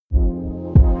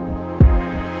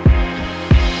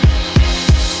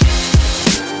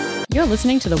You're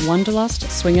listening to the Wanderlust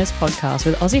Swingers podcast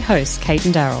with Aussie hosts Kate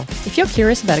and Daryl. If you're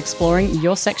curious about exploring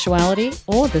your sexuality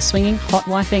or the swinging, hot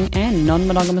wifing and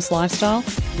non-monogamous lifestyle,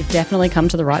 you've definitely come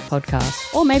to the right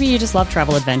podcast. Or maybe you just love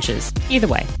travel adventures. Either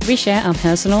way, we share our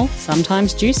personal,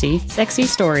 sometimes juicy, sexy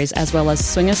stories as well as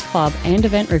swingers club and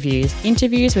event reviews,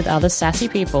 interviews with other sassy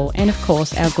people, and of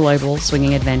course our global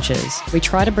swinging adventures. We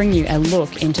try to bring you a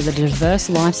look into the diverse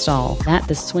lifestyle that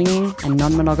the swinging and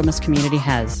non-monogamous community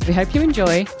has. We hope you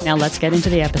enjoy. Now let's get into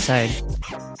the episode.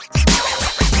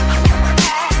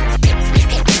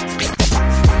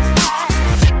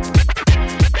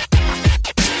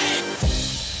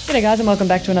 G'day guys and welcome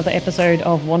back to another episode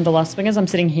of Wanderlust Swingers. I'm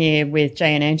sitting here with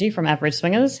Jay and Angie from Average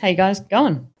Swingers. How you guys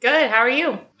going? Good, how are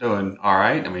you? Doing all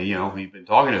right. I mean, we've been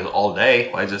talking to us all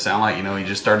day. Why does it sound like, you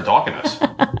just started talking to us?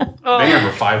 Been here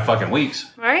for 5 fucking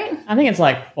weeks. Right? I think it's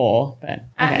like 4, but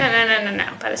okay.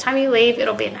 No. By the time you leave,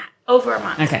 it'll be over a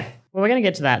month. Okay. Well, we're going to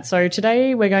get to that. So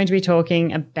today we're going to be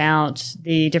talking about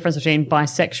the difference between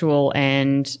bisexual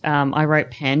and I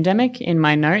wrote pandemic in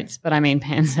my notes, but I mean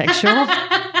pansexual.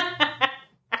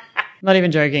 Not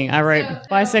even joking. I wrote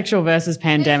bisexual versus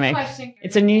pandemic.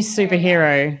 It's a new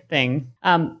superhero thing.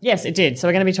 Yes, it did. So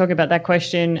we're going to be talking about that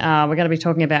question. We're going to be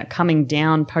talking about coming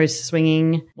down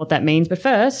post-swinging, what that means. But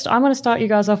first, I want to start you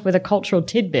guys off with a cultural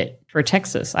tidbit for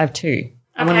Texas. I have 2.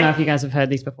 I want to know if you guys have heard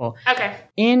these before. Okay.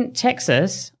 In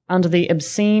Texas, under the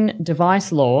obscene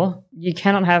device law, you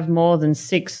cannot have more than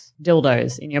 6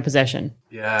 dildos in your possession.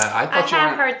 Yeah, I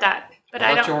have heard that, but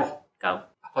I don't go.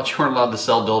 I thought you weren't allowed to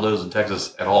sell dildos in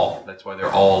Texas at all. That's why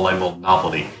they're all labeled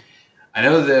novelty. I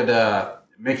know that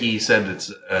Mickey said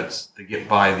it's to get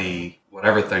by the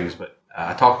whatever things, but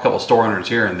I talked to a couple of store owners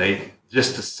here, and they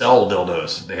just to sell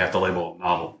dildos, they have to label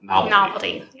novelty.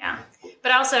 Novelty, yeah.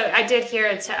 But also, I did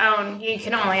hear to own, you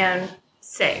can only own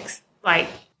 6.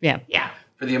 Yeah.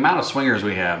 For the amount of swingers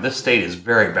we have, this state is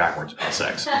very backwards about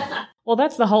sex. Well,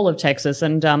 that's the whole of Texas,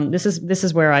 and this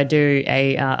is where I do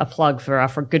a plug for our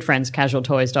good friends,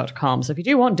 casualtoys.com. So if you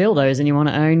do want dildos and you want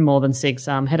to own more than 6,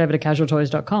 head over to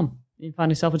casualtoys.com. You can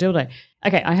find yourself a dildo.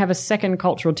 Okay, I have a second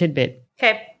cultural tidbit.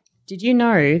 Okay. Did you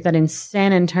know that in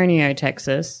San Antonio,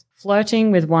 Texas, flirting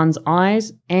with one's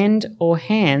eyes and or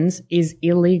hands is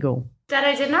illegal? That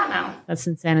I did not know. That's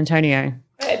in San Antonio.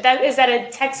 Is that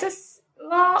a Texas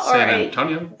law? San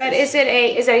Antonio? But is it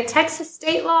a Texas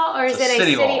state law or is it a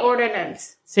city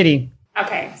ordinance? City.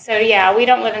 Okay. So, yeah, we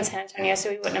don't live in San Antonio, so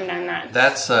we wouldn't have known that.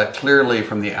 That's clearly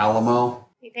from the Alamo.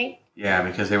 You think? Yeah,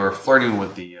 because they were flirting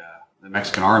with the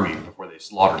Mexican army before they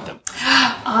slaughtered them.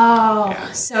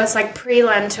 So it's like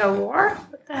pre-Lento war?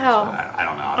 What the hell? I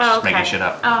don't know. I'm just making shit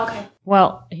up. Oh, okay.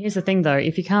 Well, here's the thing, though.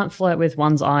 If you can't flirt with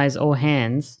one's eyes or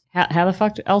hands, how the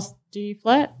fuck else do you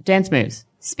flirt? Dance moves.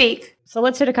 Speak. So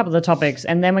let's hit a couple of the topics,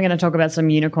 and then we're going to talk about some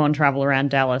unicorn travel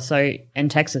around Dallas, and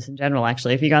Texas in general,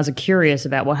 actually. If you guys are curious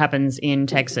about what happens in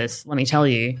Texas, let me tell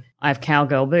you, I have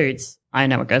cowgirl boots. I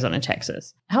know what goes on in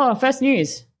Texas. Oh, first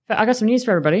news. I got some news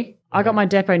for everybody. I got my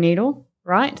depot needle,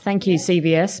 right? Thank you,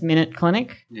 CVS Minute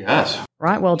Clinic. Yes.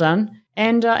 Right, well done.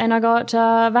 And I got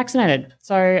vaccinated.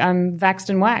 So I'm vaxxed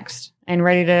and waxed and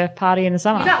ready to party in the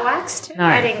summer. You got waxed too? No.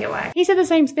 I didn't get waxed. He said the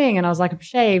same thing, and I was like, I'm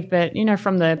shaved, but,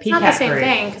 from the PCAP group. It's not the same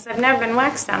thing, because I've never been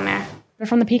waxed down there. But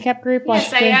from the PCAP group?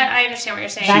 Yes, I understand what you're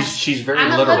saying. She's very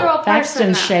I'm literal. a literal Vaxxed person,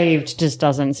 and though. shaved just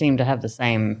doesn't seem to have the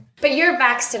same. But you're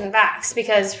vaxxed and vaxxed,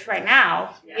 because right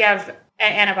now you have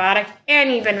an antibiotic,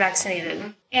 and you've been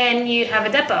vaccinated, and you have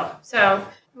a depot. So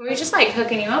we're just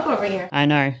hooking you up over here. I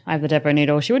know. I have the depot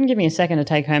needle. She wouldn't give me a second to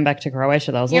take home back to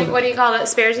Croatia, though. What do you call it?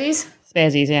 Sparesies?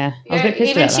 Sparesies, yeah. I was a bit pissed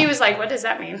even about she that. was like, what does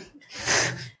that mean?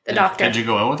 The doctor. Did you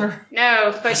go in with her?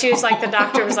 No, but she was like, the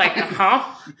doctor was like, huh?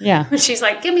 Yeah. She's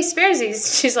like, give me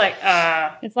Sparesies. She's like,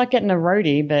 It's like getting a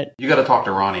roadie, but You got to talk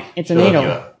to Ronnie. it's a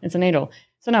needle. It's a needle.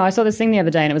 So no, I saw this thing the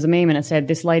other day, and it was a meme, and it said,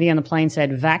 this lady on the plane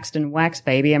said, vaxxed and waxed,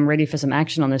 baby. I'm ready for some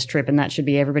action on this trip, and that should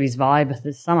be everybody's vibe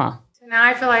this summer. So now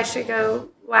I feel I should go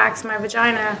wax my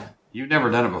vagina. You've never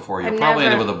done it before. You'll I've probably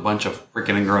never. end up with a bunch of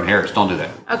freaking ingrown hairs. Don't do that.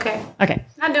 Okay. Okay.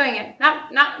 Not doing it.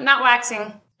 Not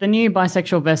waxing. The new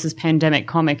bisexual versus pandemic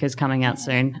comic is coming out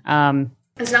soon.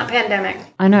 It's not pandemic.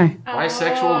 I know.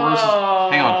 Bisexual versus...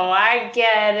 Hang on. Oh, I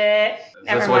get it.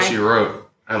 Never That's mind. what she wrote.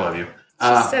 I love you.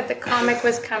 She said the comic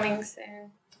was coming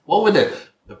soon. What would the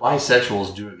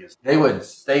bisexuals do against? They would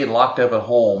stay locked up at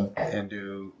home and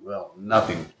do,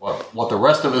 nothing. What the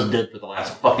rest of us did for the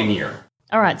last fucking year.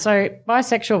 All right, so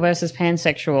bisexual versus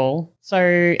pansexual. So,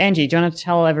 Angie, do you want to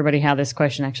tell everybody how this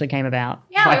question actually came about?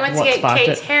 Yeah, we went to what get sparked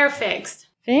Kate's it? hair fixed.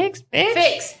 Fixed, bitch?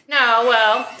 Fixed. No,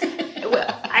 well,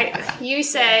 you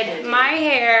said my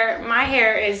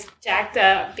hair is jacked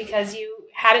up because you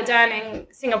had it done in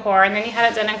Singapore, and then you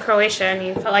had it done in Croatia, and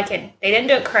you felt like they didn't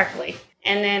do it correctly.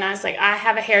 And then I was like, I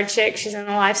have a hair chick. She's in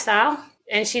the lifestyle,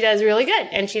 and she does really good.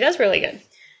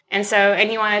 And so,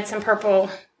 and you wanted some purple,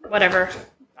 whatever.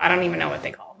 I don't even know what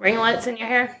they call ringlets in your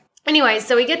hair. Anyway,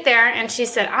 so we get there, and she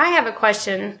said, I have a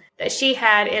question that she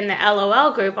had in the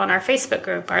LOL group on our Facebook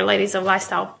group, our Ladies of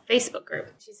Lifestyle Facebook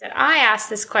group. She said, I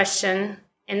asked this question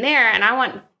in there, and I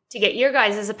want to get your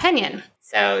guys' opinion.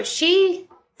 So she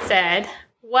said,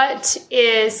 what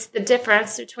is the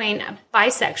difference between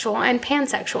bisexual and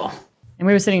pansexual? And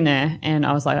we were sitting there, and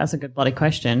I was like, that's a good bloody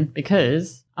question,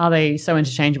 because are they so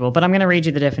interchangeable? But I'm going to read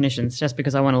you the definitions just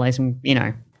because I want to lay some,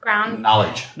 ground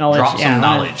knowledge. Drop some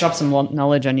knowledge. Drop some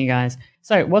knowledge on you guys.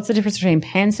 So what's the difference between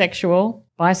pansexual,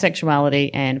 bisexuality,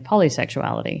 and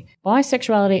polysexuality?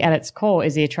 Bisexuality at its core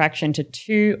is the attraction to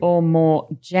two or more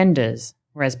genders,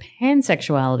 whereas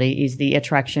pansexuality is the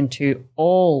attraction to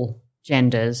all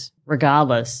genders,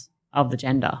 regardless of the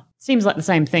gender. Seems like the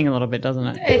same thing a little bit, doesn't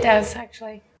it? It does,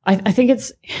 actually. I think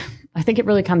it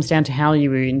really comes down to how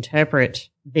you interpret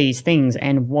these things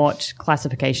and what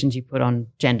classifications you put on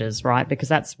genders, right? Because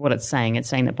that's what it's saying. It's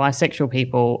saying that bisexual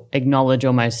people acknowledge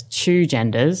almost two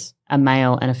genders, a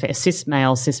male and a cis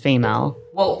male, cis female.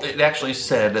 Well, it actually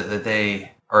said that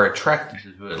they are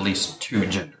attracted to at least two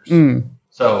genders.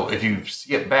 So if you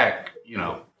skip back,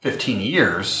 15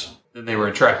 years, then they were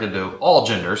attracted to all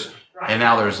genders, and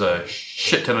now there's a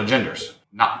shit ton of genders.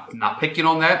 Not picking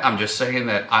on that. I'm just saying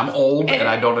that I'm old and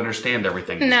I don't understand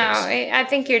everything. No, I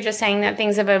think you're just saying that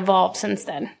things have evolved since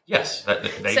then. Yes,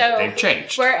 they've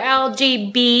changed. Where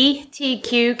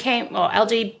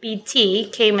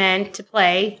LGBT came into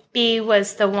play, B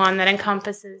was the one that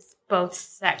encompasses both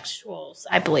sexuals,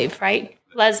 I believe, right?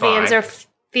 Lesbians are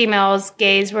females,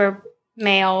 gays were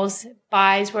males,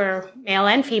 bis were male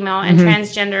and female, and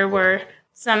transgender were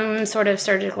some sort of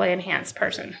surgically enhanced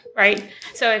person, right?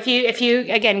 So if you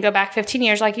again go back 15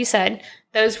 years, like you said,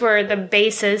 those were the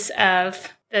basis of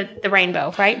the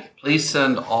rainbow, right? Please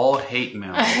send all hate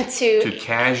mail to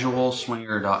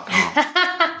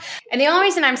casualswinger.com. And the only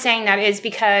reason I'm saying that is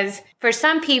because for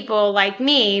some people like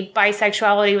me,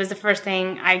 bisexuality was the first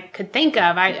thing I could think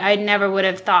of. I never would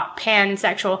have thought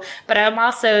pansexual, but I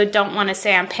also don't want to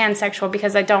say I'm pansexual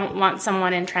because I don't want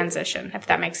someone in transition, if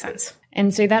that makes sense.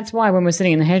 And see, that's why when we're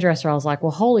sitting in the hairdresser, I was like,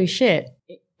 well, holy shit,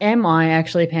 am I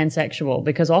actually pansexual?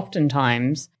 Because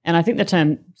oftentimes, and I think the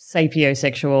term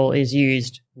sapiosexual is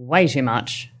used way too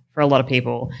much for a lot of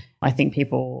people. I think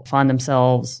people find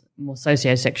themselves more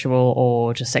sociosexual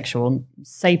or just sexual.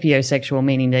 Sapiosexual,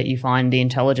 meaning that you find the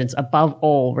intelligence above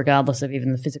all, regardless of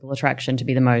even the physical attraction, to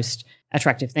be the most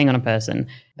attractive thing on a person.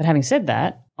 But having said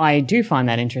that, I do find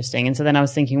that interesting. And so then I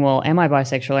was thinking, well, am I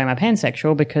bisexual? Am I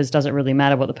pansexual? Because does it really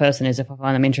matter what the person is if I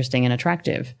find them interesting and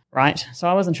attractive, right? So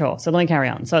I wasn't sure. So let me carry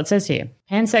on. So it says here,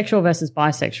 pansexual versus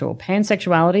bisexual.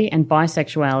 Pansexuality and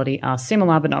bisexuality are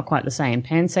similar but not quite the same.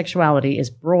 Pansexuality is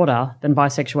broader than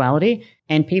bisexuality,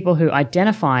 and people who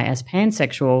identify as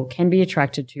pansexual can be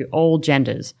attracted to all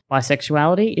genders.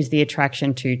 Bisexuality is the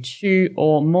attraction to two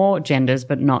or more genders,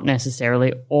 but not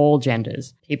necessarily all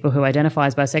genders. People who identify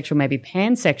as bisexual may be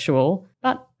pansexual,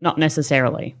 but not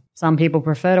necessarily. Some people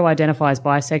prefer to identify as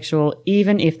bisexual,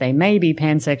 even if they may be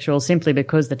pansexual, simply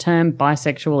because the term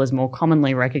bisexual is more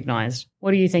commonly recognized.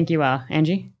 What do you think you are,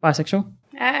 Angie? Bisexual?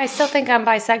 I still think I'm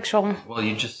bisexual. Well,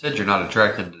 you just said you're not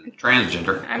attracted to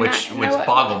transgender, which what?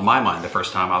 boggled my mind the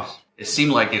first time. It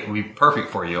seemed like it would be perfect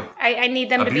for you. I need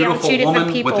them to be on two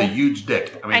different people. With a huge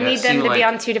dick. I need them to be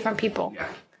on two different people. Yeah.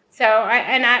 So,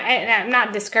 I'm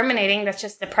not discriminating. That's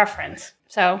just the preference.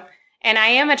 So, and I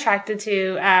am attracted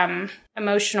to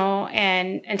emotional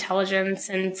and intelligence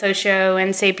and socio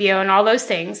and sapio and all those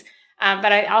things.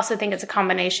 But I also think it's a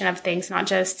combination of things, not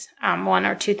just one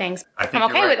or two things. I'm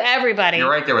okay with everybody. You're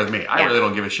right there with me. I really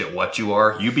don't give a shit what you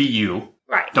are. You be you.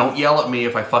 Right. Don't yell at me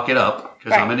if I fuck it up,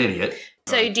 because I'm an idiot.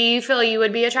 So do you feel you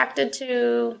would be attracted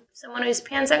to someone who's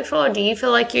pansexual, or do you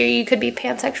feel like you could be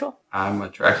pansexual? I'm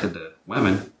attracted to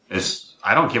women.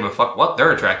 I don't give a fuck what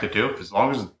they're attracted to. As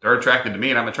long as they're attracted to me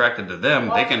and I'm attracted to them,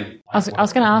 they can... I was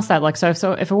going to ask that. Like,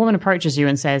 so if a woman approaches you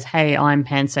and says, hey, I'm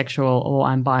pansexual or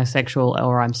I'm bisexual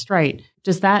or I'm straight,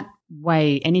 does that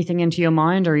weigh anything into your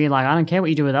mind? Or are you like, I don't care what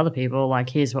you do with other people. Like,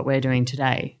 here's what we're doing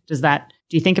today.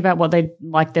 Do you think about what they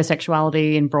like their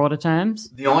sexuality in broader terms?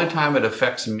 The only time it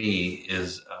affects me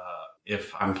is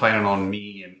if I'm planning on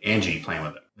me and Angie playing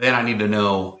with them. Then I need to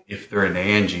know if they're into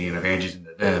Angie and if Angie's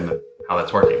into them and how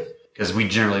that's working. Because we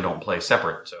generally don't play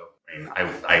separate. So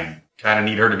I kind of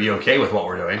need her to be okay with what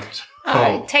we're doing.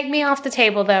 So, take me off the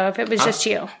table, though, if it was just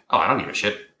you. Oh, I don't give a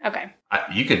shit. Okay.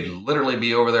 You could literally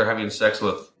be over there having sex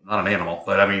with not an animal,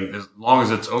 but I mean, as long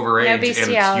as it's overage and it's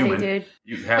human, dude.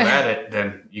 you have at it,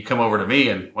 then you come over to me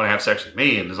and want to have sex with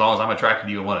me, and as long as I'm attracted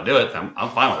to you and want to do it, I'm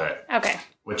fine with that. Okay.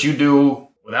 What you do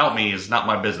without me is not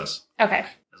my business. Okay.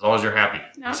 As long as you're happy,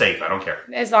 safe, I don't care.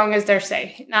 As long as they're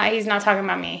safe. He's not talking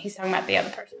about me. He's talking about the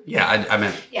other person. Yeah, I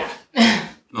meant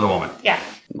the woman. Yeah.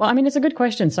 Well, I mean, it's a good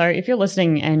question. So if you're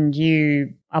listening and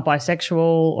you are bisexual,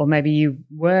 or maybe you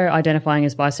were identifying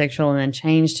as bisexual and then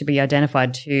changed to be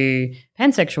identified to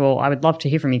pansexual, I would love to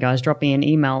hear from you guys. Drop me an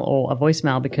email or a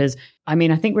voicemail, because, I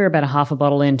mean, I think we were about a half a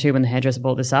bottle in too when the hairdresser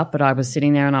brought this up, but I was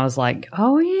sitting there and I was like,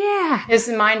 oh, yeah. This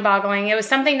is mind-boggling. It was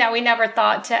something that we never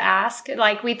thought to ask.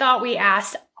 Like, we thought we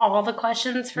asked all the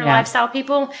questions for lifestyle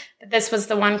people, but this was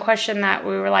the one question that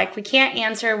we were like, we can't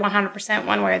answer 100%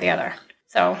 one way or the other.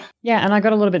 So yeah, and I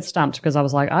got a little bit stumped because I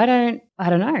was like, I don't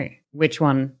know which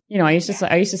one. You know, I used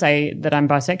to say that I'm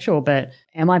bisexual, but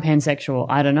am I pansexual?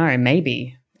 I don't know.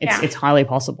 Maybe it's highly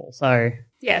possible. So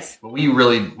yes, but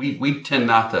we tend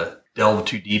not to delve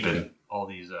too deep in all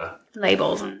these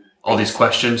labels and all these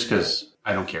questions, because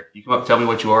I don't care. You come up, tell me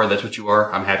what you are. That's what you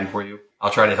are. I'm happy for you. I'll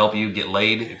try to help you get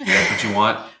laid if that's what you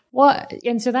want. Well,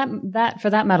 and so that for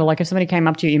that matter, like if somebody came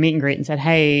up to you at your meet and greet and said,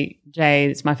 hey, Jay,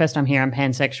 it's my first time here, I'm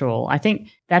pansexual, I think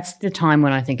that's the time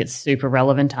when I think it's super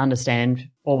relevant to understand,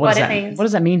 or what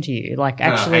does that mean to you? Like,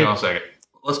 actually, hang on a second.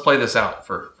 Let's play this out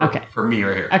for me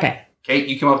right here. Okay. Kate,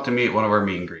 you come up to me at one of our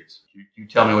meet and greets. You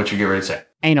tell me what you get ready to say.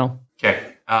 Anal.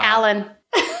 Okay. Alan.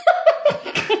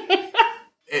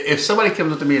 If somebody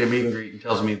comes up to me at a meet and greet and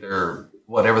tells me they're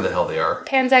whatever the hell they are,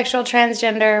 pansexual,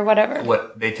 transgender, whatever.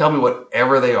 What they tell me,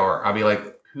 whatever they are, I'll be like,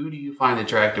 who do you find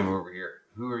attractive over here?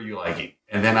 Who are you liking?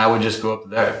 And then I would just go up to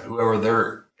that, whoever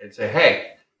they're, and say,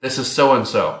 hey, this is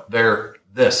so-and-so. They're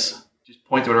this. Just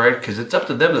point to it, right? Because it's up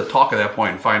to them to talk at that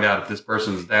point and find out if this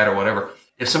person's that or whatever.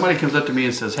 If somebody comes up to me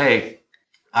and says, hey,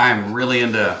 I'm really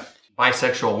into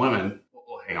bisexual women.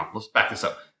 Well, hang on. Let's back this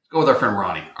up. Let's go with our friend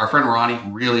Ronnie. Our friend Ronnie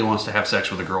really wants to have sex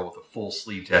with a girl with a full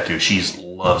sleeve tattoo. She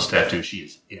loves tattoos. She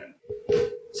is in.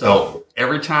 So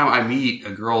every time I meet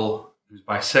a girl who's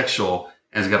bisexual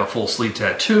and has got a full sleeve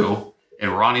tattoo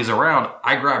and Ronnie's around,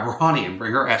 I grab Ronnie and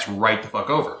bring her ass right the fuck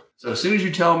over. So as soon as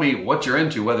you tell me what you're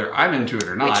into, whether I'm into it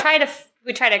or not,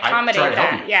 we try to accommodate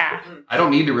that. Yeah. I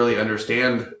don't need to really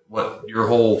understand what your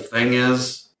whole thing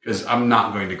is, because I'm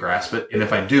not going to grasp it. And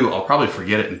if I do, I'll probably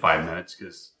forget it in 5 minutes,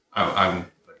 because I've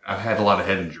had a lot of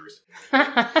head injuries.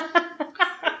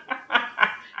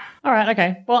 All right.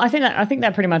 Okay. Well, I think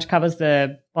that pretty much covers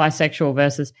the bisexual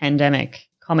versus pandemic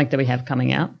comic that we have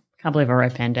coming out. Can't believe I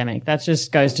wrote pandemic. That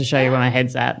just goes to show you where my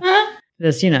head's at.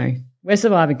 This, we're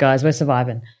surviving, guys. We're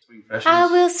surviving. Swing Fashions. I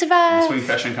will survive. Swing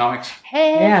Fashion Comics.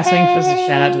 Hey, yeah,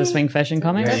 shout out to the Swing Fashion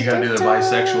Comics. Yeah, you got to do the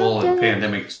bisexual and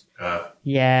pandemic.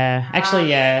 Yeah, actually,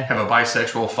 yeah. Have a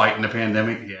bisexual fight in the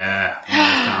pandemic. Yeah.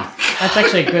 That's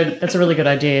actually good. That's a really good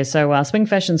idea. So, Swing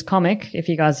Fashion's comic, if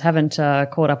you guys haven't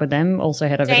caught up with them, also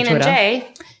head over Jane to Twitter. And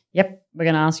Jay. Yep. We're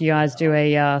going to ask you guys to do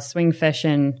a Swing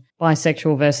Fashion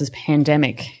bisexual versus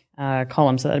pandemic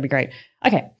column. So that'd be great.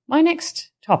 Okay. My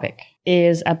next topic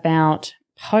is about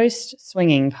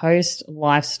post-swinging,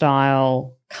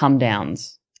 post-lifestyle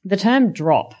come-downs. The term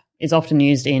drop is often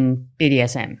used in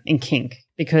BDSM, in kink,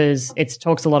 because it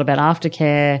talks a lot about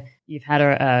aftercare. You've had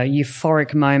a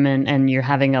euphoric moment and you're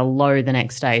having a low the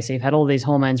next day. So you've had all these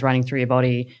hormones running through your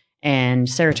body and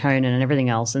serotonin and everything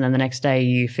else. And then the next day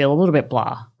you feel a little bit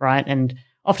blah, right? And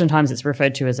oftentimes it's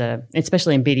referred to as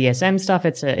especially in BDSM stuff,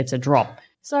 it's a drop.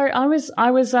 So I was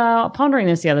pondering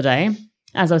this the other day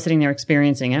as I was sitting there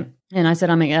experiencing it. And I said,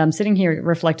 I'm sitting here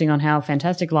reflecting on how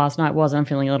fantastic last night was, and I'm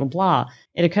feeling a little blah.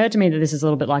 It occurred to me that this is a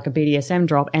little bit like a BDSM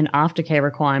drop and aftercare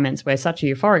requirements, where such a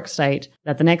euphoric state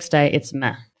that the next day it's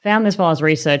meh. Found this while I was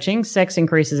researching. Sex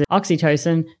increases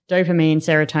oxytocin, dopamine,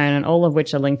 serotonin, all of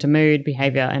which are linked to mood,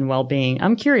 behavior, and well-being.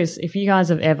 I'm curious if you guys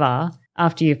have ever,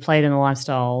 after you've played in the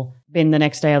lifestyle, been the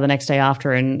next day or the next day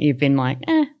after and you've been like,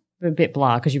 a bit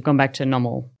blah because you've gone back to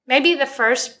normal. Maybe the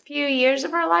first few years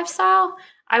of our lifestyle,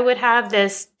 I would have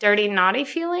this dirty, naughty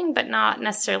feeling, but not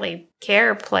necessarily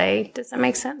care or play. Does that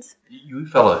make sense? You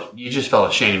just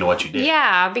felt ashamed of what you did.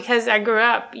 Yeah, because I grew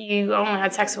up, you only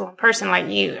had sex with one person like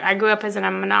you. I grew up as a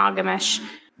monogamish.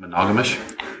 Monogamish?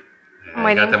 Yeah,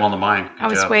 I got them on the mind. I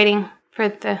was waiting for You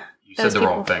said the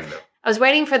wrong thing, though. I was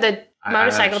waiting for the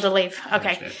motorcycle to leave.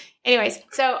 Okay. Anyways,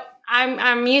 so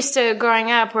I'm used to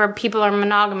growing up where people are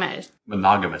monogamous.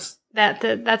 Monogamous.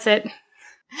 That's it.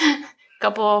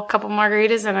 Couple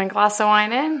margaritas and a glass of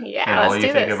wine in. Yeah, and let's all do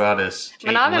you this. think about is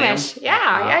monogamish.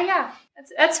 Yeah.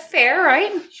 That's fair,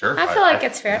 right? Sure. I feel like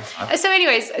it's fair. So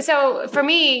anyways, so for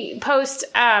me, post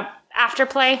after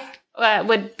play,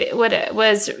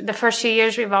 was the first few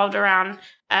years revolved around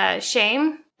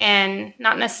shame, and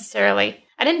not necessarily.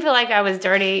 I didn't feel like I was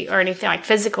dirty or anything, like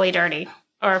physically dirty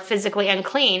or physically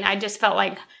unclean. I just felt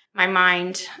like my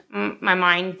mind,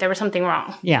 there was something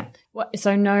wrong. Yeah.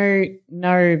 So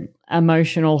no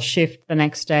emotional shift the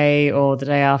next day or the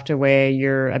day after where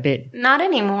you're a bit not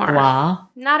anymore. Blah.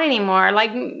 Not anymore.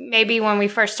 Like maybe when we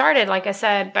first started, like I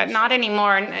said, but not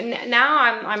anymore.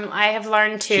 Now I have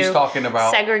learned to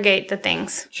segregate the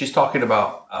things. She's talking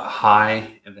about a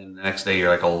high, and then the next day you're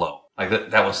like a low.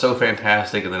 Like that was so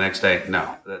fantastic, and the next day,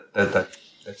 no, that's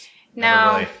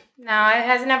no. Really. No, it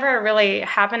has never really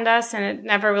happened to us, and it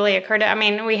never really occurred to, I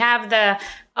mean, we have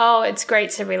it's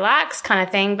great to relax kind of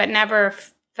thing, but never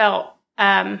felt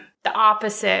the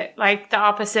opposite, like the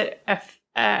opposite of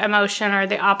emotion or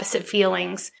the opposite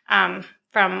feelings from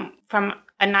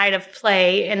a night of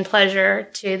play and pleasure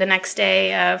to the next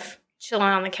day of chilling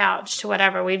on the couch to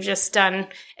whatever we've just done.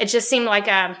 It just seemed like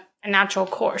a natural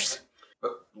course.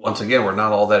 But once again, we're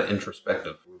not all that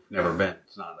introspective. We've never been.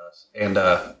 It's not us. And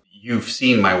you've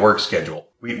seen my work schedule.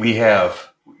 We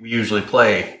usually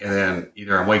play, and then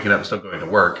either I'm waking up and still going to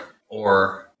work,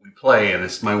 or we play and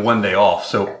it's my one day off.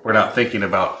 So we're not thinking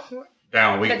about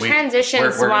the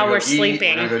transitions while we're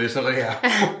sleeping. We're going to go do something.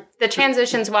 Yeah. The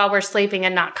transitions while we're sleeping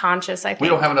and not conscious. I think we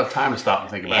don't have enough time to stop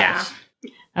and think about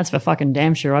this. That's for fucking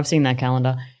damn sure. I've seen that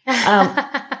calendar. You've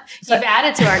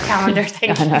added to our calendar.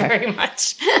 Thank you very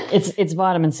much. It's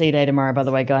vitamin C day tomorrow, by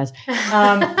the way, guys.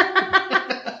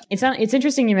 It's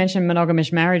interesting you mentioned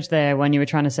monogamish marriage there when you were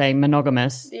trying to say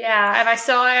monogamous. Yeah,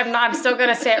 and I'm still going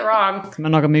to say it wrong.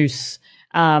 Monogamous,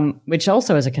 which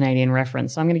also is a Canadian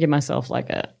reference. So I'm going to give myself like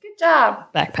a good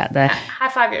job back pat there. High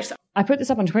five yourself. I put this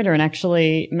up on Twitter, and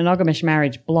actually monogamish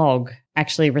marriage blog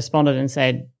actually responded and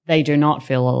said they do not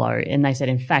feel a low, and they said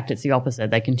in fact it's the opposite.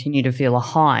 They continue to feel a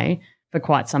high for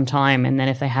quite some time, and then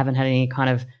if they haven't had any kind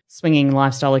of swinging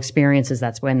lifestyle experiences,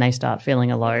 that's when they start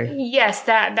feeling a low. Yes,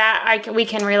 we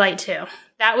can relate to.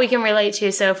 That we can relate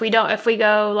to. So if we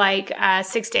go like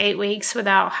 6 to 8 weeks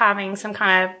without having some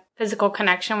kind of physical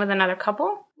connection with another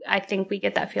couple, I think we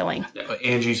get that feeling. Yeah,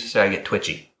 Angie used to say I get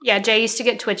twitchy. Yeah, Jay used to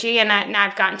get twitchy, and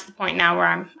I've gotten to the point now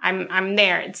where I'm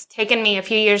there. It's taken me a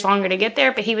few years longer to get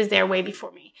there, but he was there way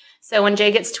before me. So when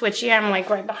Jay gets twitchy, I'm like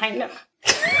right behind him.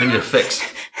 I need a fix.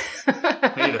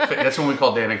 That's when we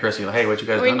call Dan and Chrissy. Like, hey, what you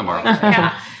guys doing tomorrow?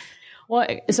 Yeah. Well,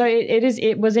 so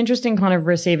it was interesting kind of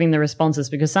receiving the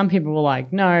responses, because some people were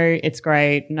like, no, it's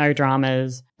great, no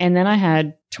dramas. And then I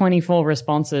had 24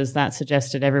 responses that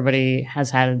suggested everybody has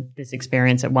had this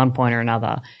experience at one point or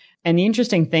another. And the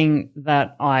interesting thing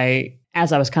that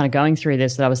as I was kind of going through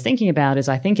this, that I was thinking about is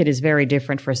I think it is very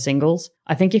different for singles.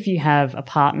 I think if you have a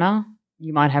partner,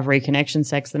 you might have reconnection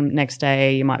sex the next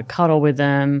day. You might cuddle with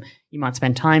them. You might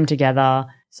spend time together.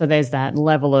 So there's that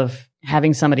level of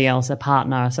having somebody else, a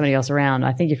partner, somebody else around.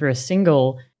 I think if you're a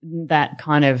single, that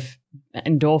kind of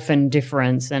endorphin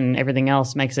difference and everything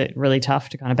else makes it really tough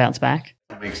to kind of bounce back.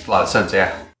 That makes a lot of sense,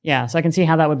 yeah. Yeah, so I can see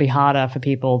how that would be harder for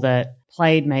people that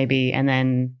played maybe and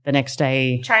then the next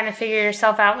day trying to figure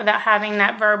yourself out without having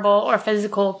that verbal or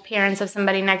physical appearance of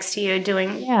somebody next to you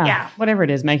doing whatever it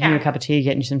is, making you a cup of tea,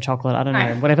 getting you some chocolate, I don't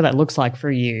know, whatever that looks like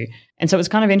for you. And so it was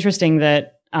kind of interesting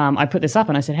that I put this up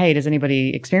and I said, hey, does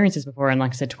anybody experience this before? And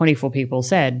like I said, 24 people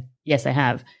said yes, they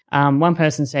have. One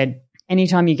person said,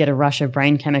 anytime you get a rush of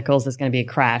brain chemicals, there's going to be a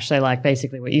crash. So like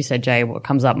basically what you said, Jay, what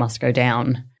comes up must go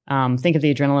down. Think of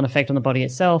the adrenaline effect on the body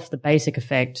itself. The basic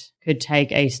effect could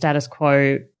take a status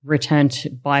quo, return to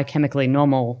biochemically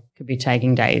normal, could be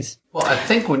taking days. Well, I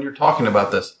think when you're talking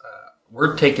about this,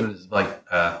 we're taking it as like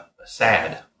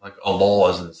sad, like a lull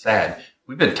as in sad.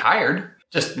 We've been tired,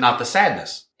 just not the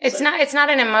sadness. It's not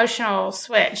an emotional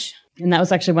switch. And that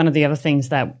was actually one of the other things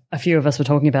that a few of us were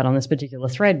talking about on this particular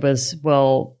thread was,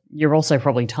 well, you're also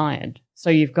probably tired. So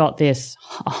you've got this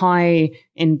high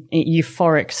and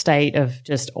euphoric state of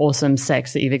just awesome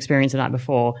sex that you've experienced the night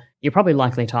before. You're probably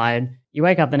likely tired. You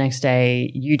wake up the next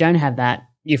day, you don't have that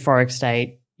euphoric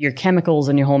state. Your chemicals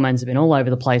and your hormones have been all over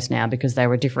the place now because they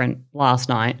were different last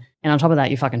night. And on top of that,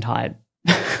 you're fucking tired.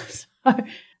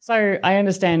 So I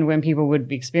understand when people would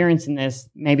be experiencing this,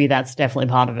 maybe that's definitely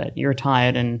part of it. You're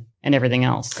tired and everything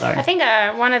else. So I think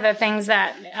one of the things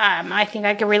that I think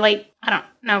I could relate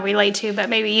to, but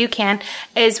maybe you can,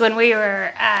 is when we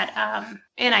were at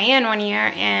NIN one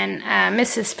year and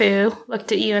Mrs. Fu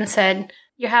looked at you and said,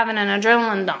 you're having an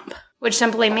adrenaline dump, which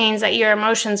simply means that your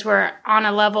emotions were on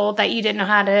a level that you didn't know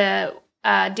how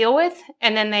to deal with,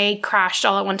 and then they crashed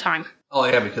all at one time. Oh,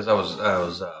 yeah, because I was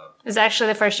it was actually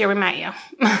the first year we met you.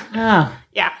 Ah.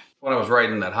 Yeah. When I was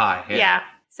riding that high. Yeah.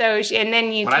 And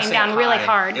then you When I came say down really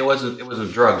hard. It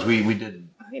wasn't drugs. We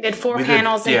did 4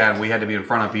 panels. And we had to be in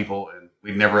front of people, and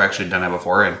we'd never actually done that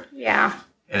before. And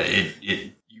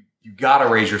you got to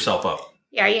raise yourself up.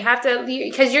 Yeah, you have to,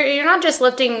 because you're not just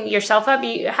lifting yourself up.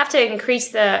 You have to increase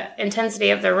the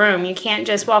intensity of the room. You can't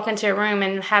just walk into a room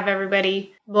and have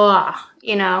everybody blah,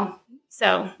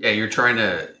 So yeah, you're trying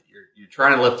to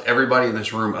lift everybody in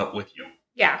this room up with you.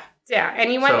 Yeah,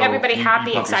 and you want everybody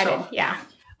happy, excited. Yourself. Yeah.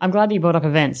 I'm glad that you brought up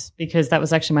events, because that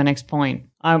was actually my next point.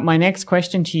 My next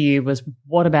question to you was,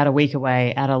 what about a week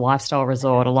away at a lifestyle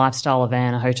resort, a lifestyle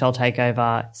event, a hotel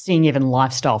takeover, seeing even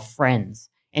lifestyle friends?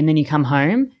 And then you come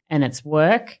home and it's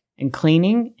work and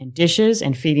cleaning and dishes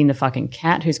and feeding the fucking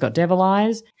cat who's got devil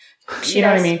eyes. You know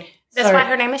what I mean? That's why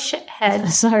her name is Shithead.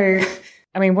 So,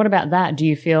 I mean, what about that? Do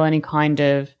you feel any kind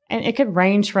of, and it could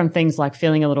range from things like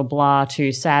feeling a little blah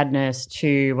to sadness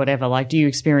to whatever. Like, do you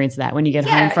experience that when you get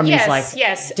home from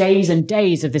these days and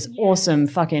days of this awesome,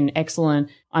 fucking excellent,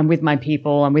 I'm with my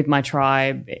people, I'm with my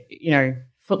tribe,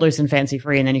 footloose and fancy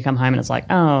free, and then you come home and it's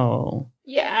like, oh.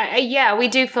 Yeah, we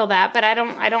do feel that, but I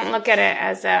don't look at it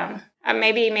as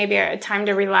maybe a time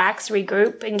to relax,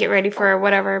 regroup, and get ready for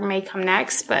whatever may come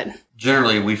next. But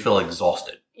generally, we feel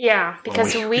exhausted. Yeah,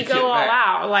 because we go all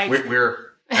out. Like we're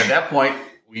at that point,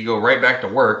 we go right back to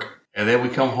work, and then we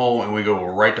come home and we go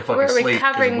right to fucking sleep. We're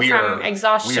recovering from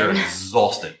exhaustion. We are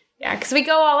exhausted. Yeah, because we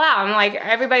go all out, and like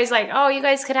everybody's like, "Oh, you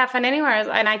guys could have fun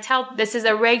anywhere," and I tell this is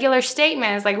a regular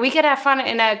statement. It's like we could have fun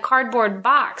in a cardboard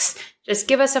box. Just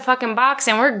give us a fucking box,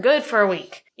 and we're good for a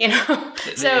week.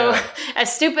 So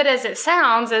as stupid as it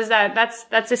sounds, is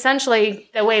that's essentially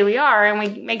the way we are, and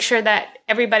we make sure that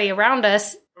everybody around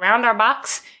us, around our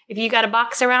box, if you got a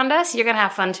box around us, you're gonna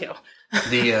have fun too.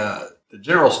 The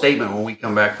general statement when we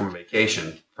come back from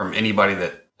vacation from anybody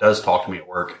that does talk to me at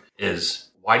work is,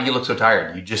 why do you look so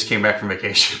tired? You just came back from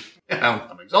vacation.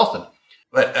 I'm exhausted.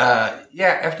 But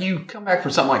after you come back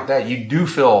from something like that, you do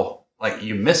feel like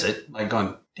you miss it, like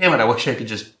going, damn it, I wish I could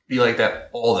just be like that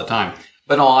all the time.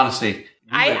 But in all honesty,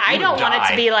 I don't want it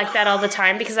to be like that all the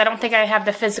time, because I don't think I have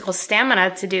the physical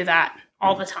stamina to do that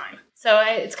all the time. So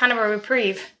it's kind of a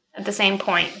reprieve at the same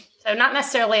point. So not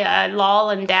necessarily a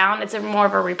lull and down. It's more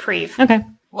of a reprieve. Okay.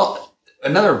 Well,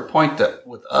 another point that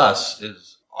with us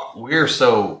is we're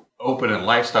so open and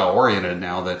lifestyle oriented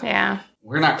now that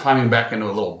we're not climbing back into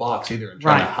a little box either and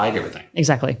trying to hide everything.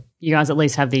 Exactly. You guys at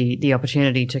least have the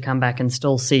opportunity to come back and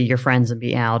still see your friends and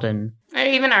be out and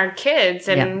even our kids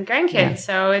and grandkids. Yeah.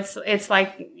 So it's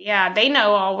like, they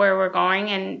know all where we're going,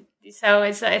 and so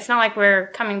it's not like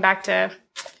we're coming back to.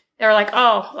 They were like,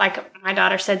 oh, like my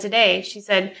daughter said today. She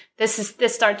said, "This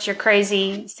starts your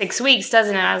crazy 6 weeks,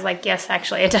 doesn't it?" I was like, "Yes,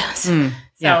 actually, it does."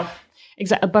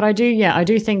 Exactly. But I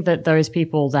do think that those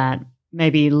people that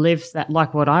maybe live that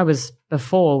like what I was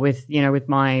before with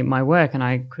my work, and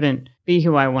I couldn't be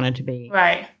who I wanted to be.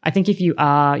 Right. I think if you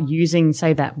are using,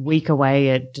 say, that week away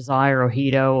at Desire or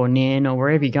Hedo or Nin or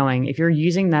wherever you're going, if you're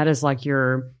using that as like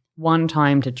your one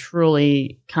time to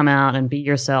truly come out and be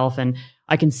yourself, and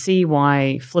I can see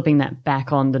why flipping that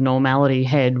back on the normality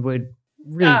head would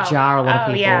really jar a lot of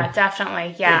people. Oh, yeah,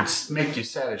 definitely. Yeah. It makes you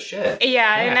sad as shit.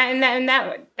 Yeah. In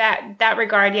that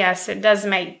regard, yes, it does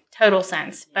make total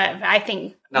sense. But I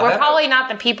think we're probably not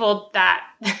the people that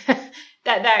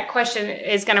that question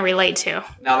is going to relate to.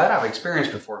 Now that I've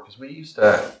experienced before, because we used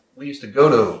to go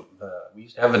to we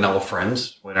used to have vanilla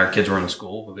friends when our kids were in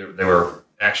school. They were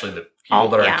actually the people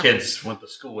that our kids went to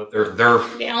school with. Their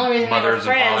the only reason we were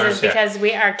friends is because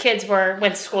our kids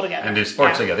went to school together and do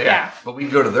sports together. Yeah, but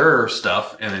we'd go to their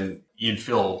stuff, and then you'd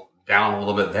feel down a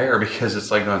little bit there because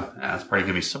it's like going, it's probably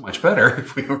gonna be so much better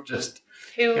if we were just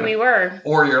who we were.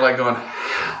 Or you're like going,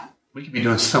 we could be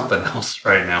doing something else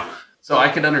right now. So I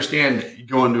could understand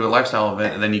going to a lifestyle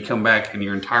event and then you come back and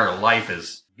your entire life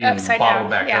is being bottled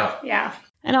back up. Yeah.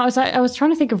 And I was trying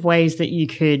to think of ways that you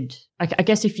could, I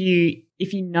guess if you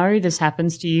know this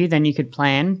happens to you, then you could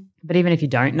plan. But even if you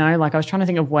don't know, like I was trying to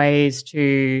think of ways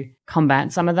to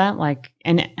combat some of that. Like,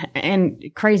 and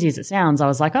crazy as it sounds, I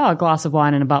was like, a glass of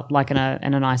wine and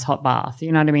a nice hot bath.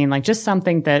 You know what I mean? Like just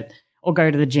something that, or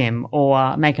go to the gym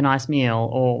or make a nice meal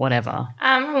or whatever.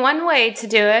 One way to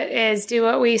do it is do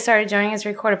what we started doing, is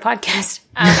record a podcast.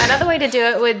 Another way to do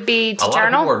it would be to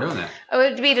journal. A lot of people are doing that. It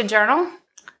would be to journal.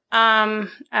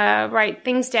 Write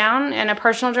things down in a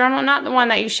personal journal, not the one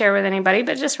that you share with anybody,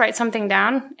 but just write something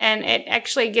down. And it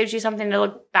actually gives you something to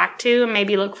look back to and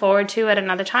maybe look forward to at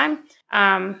another time.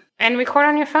 And record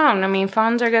on your phone. I mean,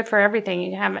 phones are good for everything.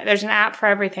 There's an app for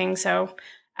everything. So,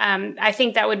 I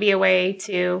think that would be a way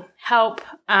to help,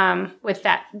 with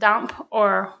that dump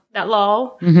or that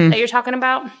lull that you're talking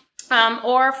about.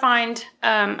 Or find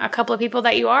a couple of people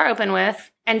that you are open with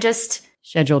and just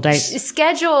schedule dates. Just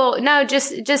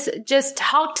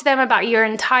talk to them about your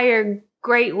entire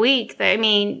great week. I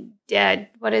mean,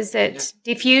 what is it?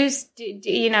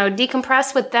 Yeah.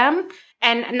 Decompress with them,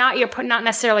 and not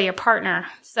necessarily your partner.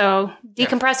 So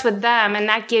decompress with them, and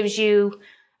that gives you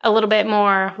a little bit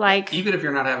more like. Even if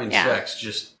you're not having sex,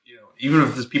 just even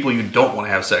if there's people you don't want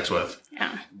to have sex with,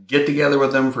 get together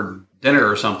with them for dinner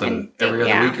or something every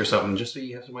other week or something, just so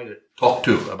you have somebody to talk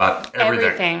to about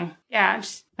everything. Yeah,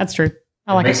 that's true.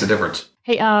 I like it. Makes a difference.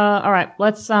 Hey, all right,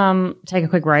 let's take a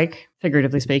quick break.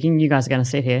 Figuratively speaking, you guys are going to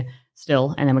sit here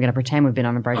still, and then we're going to pretend we've been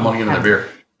on a break. I'm going to get another beer.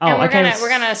 Oh, and we're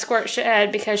gonna escort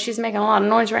Shed because she's making a lot of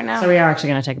noise right now. So we are actually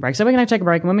going to take a break. So we're going to take a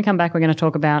break, and when we come back, we're going to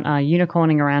talk about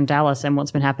unicorning around Dallas and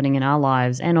what's been happening in our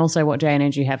lives, and also what Jay and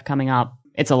Angie have coming up.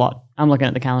 It's a lot. I'm looking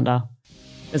at the calendar.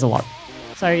 There's a lot.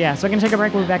 So yeah, so we're going to take a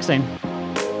break. We'll be back soon.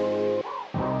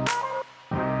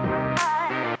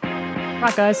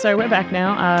 Right, guys, so we're back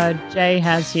now. Jay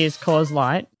has his Coors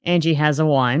Light. Angie has a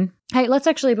wine. Hey, let's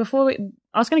actually,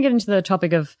 I was going to get into the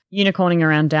topic of unicorning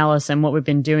around Dallas and what we've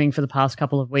been doing for the past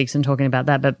couple of weeks and talking about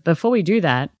that. But before we do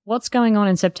that, what's going on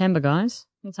in September, guys?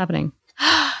 What's happening?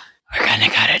 We're going to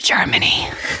go to Germany.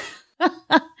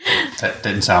 That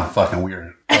didn't sound fucking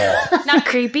weird at all. Not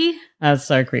creepy? That's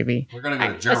so creepy. We're going to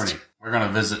go to Germany. We're going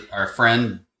to visit our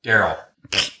friend, Daryl.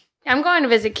 I'm going to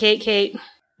visit Kate.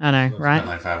 I know, right?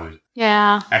 Like 5 weeks.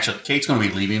 Yeah. Actually, Kate's going to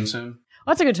be leaving soon.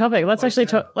 Well, that's a good topic. Let's actually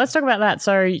talk. Let's talk about that.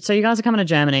 So you guys are coming to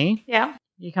Germany. Yeah.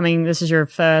 You're coming. This is your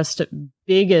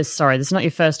biggest. Sorry, this is not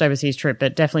your first overseas trip,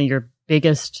 but definitely your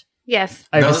biggest. Yes.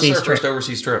 Overseas this is our trip. first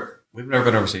overseas trip. We've never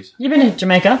been overseas. You've been to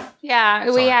Jamaica.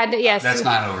 Yeah, we had. Yes. That's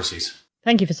not overseas.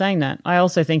 Thank you for saying that. I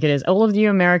also think it is. All of you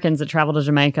Americans that travel to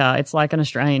Jamaica, it's like an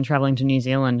Australian traveling to New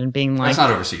Zealand and being like. That's not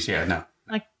overseas. Yeah, no.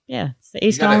 Like, yeah, it's the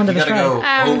East Island of Australia. You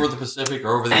got to go over the Pacific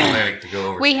or over the Atlantic to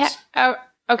go overseas.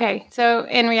 Okay, so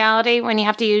in reality, when you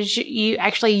have to you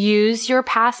actually use your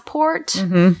passport,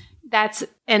 that's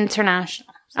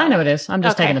international. So. I know it is. I'm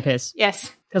just taking a piss.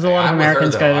 Yes. Because a lot of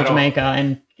Americans go to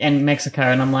Jamaica and Mexico,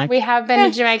 and I'm like... We have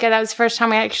been to Jamaica. That was the first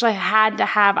time we actually had to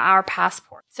have our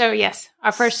passport. So, yes,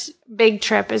 our first big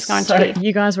trip is going to be...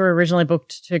 You guys were originally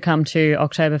booked to come to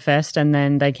Oktoberfest, and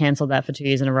then they cancelled that for 2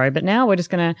 years in a row. But now we're just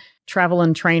going to travel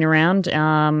and train around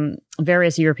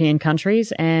various European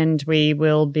countries, and we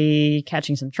will be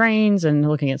catching some trains and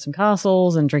looking at some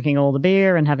castles and drinking all the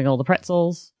beer and having all the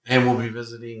pretzels. And we'll be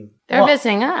visiting... They're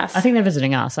visiting us. I think they're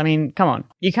visiting us. I mean, come on.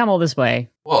 You come all this way.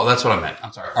 Well, that's what I meant.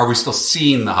 I'm sorry. Are we still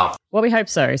seeing the hop? Well, we hope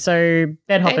so. So,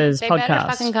 Bedhoppers they podcast.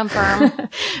 Better fucking confirm.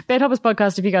 Bedhoppers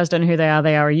podcast, if you guys don't know who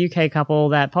they are a UK couple.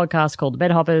 That podcast called The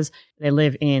Bedhoppers. They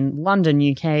live in London,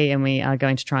 UK, and we are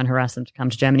going to try and harass them to come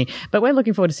to Germany. But we're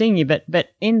looking forward to seeing you. But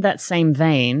in that same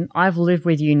vein, I've lived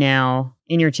with you now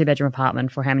in your 2-bedroom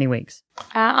apartment for how many weeks?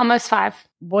 Almost 5.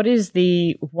 What is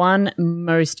the one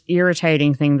most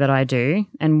irritating thing that I do,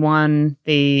 and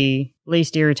the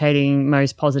least irritating,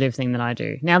 most positive thing that I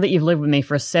do? Now that you've lived with me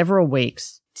for several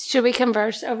weeks. Should we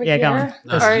converse over here? Yeah, go on.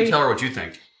 No, so you tell her what you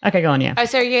think. Okay, go on, yeah. Oh,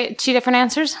 so you get 2 different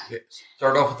answers? Yeah.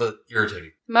 Start off with the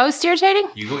irritating. Most irritating?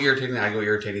 You go irritating, I go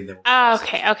irritating. Then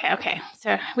Okay.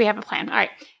 So we have a plan. All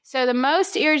right. So the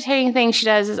most irritating thing she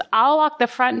does is I'll lock the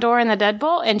front door in the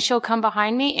deadbolt, and she'll come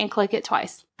behind me and click it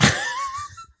twice.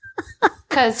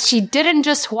 Because she didn't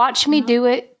just watch me do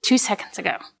it 2 seconds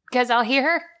ago. Because I'll hear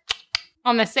her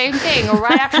on the same thing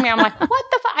right after me. I'm like, what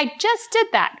the fuck? I just did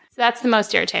that. So that's the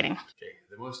most irritating. Okay.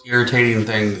 The most irritating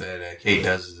thing that Kate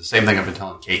does is the same thing I've been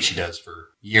telling Kate she does for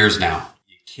years now.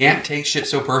 You can't take shit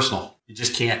so personal. You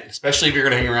just can't. Especially if you're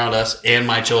going to hang around us and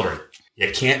my children.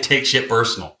 You can't take shit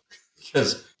personal.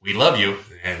 Because we love you,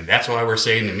 and that's why we're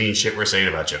saying the mean shit we're saying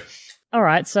about you. All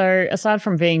right. So aside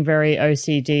from being very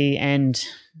OCD and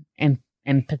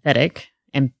empathetic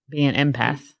and being an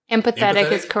empath.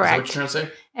 Empathetic is correct. Is that what you're trying to say?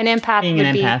 An empath being would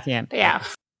an be... empath, yeah. Yeah.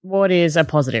 What is a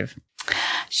positive?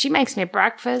 She makes me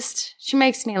breakfast. She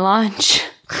makes me lunch.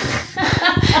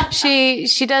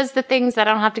 She does the things that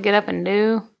I don't have to get up and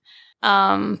do.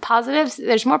 Positives.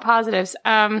 There's more positives.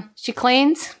 She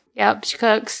cleans. Yep. She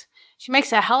cooks. She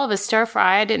makes a hell of a stir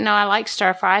fry. I didn't know I liked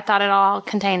stir fry. I thought it all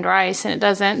contained rice, and it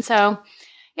doesn't. So,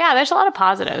 yeah, there's a lot of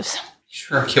positives.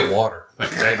 Sure, get water.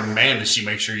 Man, does she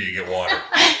make sure you get water?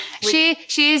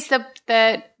 She's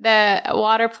the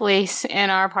water police in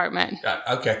our apartment.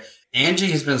 Okay.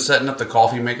 Angie has been setting up the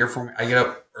coffee maker for me. I get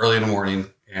up early in the morning,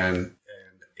 and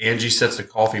Angie sets the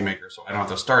coffee maker so I don't have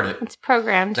to start it. It's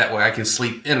programmed. That way I can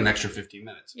sleep in an extra 15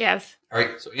 minutes. Yes. All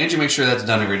right, so Angie makes sure that's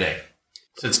done every day.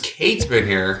 Since Kate's been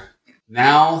here,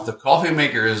 now the coffee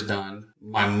maker is done.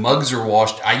 My mugs are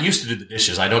washed. I used to do the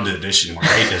dishes. I don't do the dishes anymore. I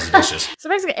hate doing the dishes. So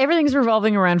basically, everything's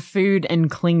revolving around food and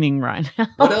cleaning right now.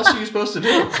 What else are you supposed to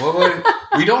do?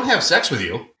 We don't have sex with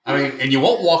you. I mean, and you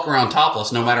won't walk around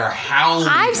topless no matter how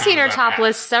many I've seen her times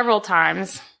topless several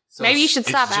times. So Maybe you should it's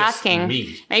stop just asking.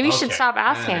 me. Maybe you should Okay, stop I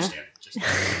asking.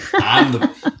 understand.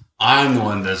 I'm the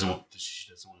one that doesn't want to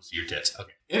see your tits.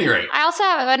 Okay. At any rate. I also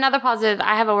have another positive.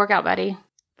 I have a workout buddy.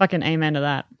 Fucking amen to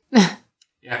that.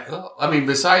 Yeah. Well, I mean,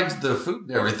 besides the food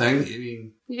and everything, I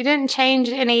mean, You didn't change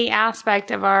any aspect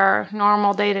of our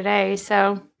normal day to day,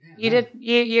 so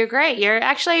you're great. You're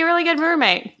actually a really good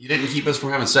roommate. you didn't keep us from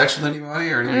having sex with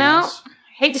anybody or anything No. else?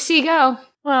 Hate to see you go.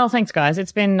 Well, thanks, guys.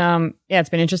 It's been it's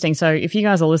been interesting. So if you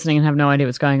guys are listening and have no idea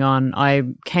what's going on, I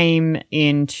came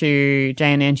into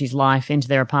Jay and Angie's life, into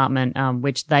their apartment,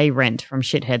 which they rent from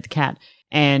Shithead the cat,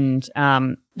 and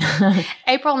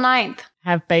April 9th.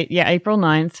 April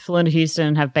 9th, flew into Houston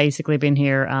and have basically been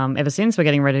here ever since. We're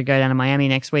getting ready to go down to Miami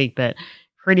next week, but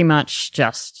pretty much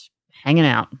just hanging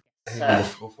out. Hey,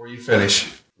 before you finish,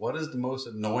 what is the most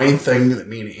annoying thing that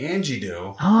me and Angie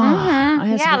do?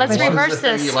 Yeah, let's What reverse is the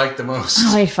thing this. you like the most?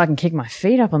 Oh, I fucking kick my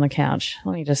feet up on the couch.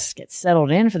 Let me just get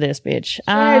settled in for this bitch.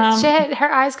 Shit,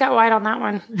 her eyes got wide on that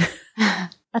one.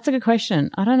 That's a good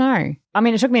question. I don't know. I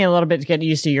mean, it took me a little bit to get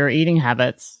used to your eating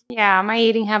habits. Yeah, my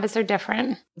eating habits are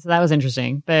different. So that was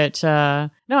interesting. But no,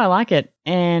 I like it.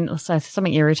 And so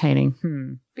something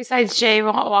irritating. Besides Jay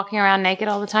walking around naked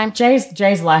all the time.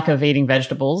 Jay's lack of eating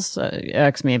vegetables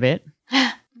irks me a bit.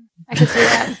 I can see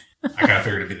that. I kind of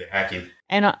figured it'd be the hacking.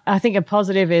 And I think a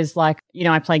positive is like,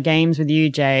 I play games with you,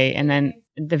 Jay, and then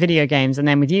the video games. And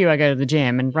then with you, I go to the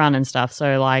gym and run and stuff.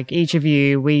 So like each of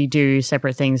you, we do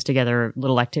separate things together,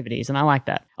 little activities. And I like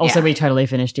that. Also, we totally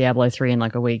finished Diablo 3 in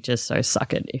like a week. Just so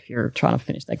suck it if you're trying to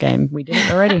finish that game. We did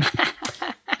it already.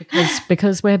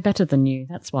 because we're better than you.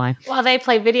 That's why. While they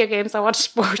play video games, I watch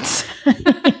sports.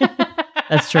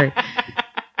 That's true.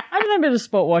 I've done a bit of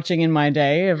sport watching in my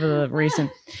day over the recent.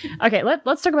 Okay,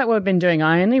 let's talk about what we've been doing.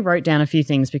 I only wrote down a few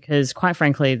things because, quite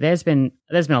frankly, there's been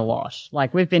a lot.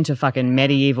 Like we've been to fucking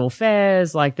medieval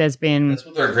fairs. Like there's been. That's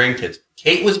with our grandkids.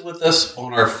 Kate was with us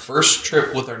on our first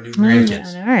trip with our new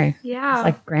grandkids. I know. Yeah. It's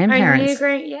like grandparents.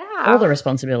 All the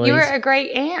responsibilities. You were a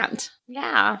great aunt.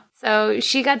 Yeah. So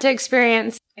she got to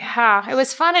experience. Yeah, it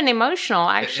was fun and emotional,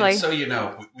 actually. And so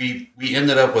we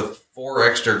ended up with 4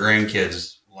 extra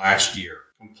grandkids last year.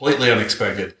 Completely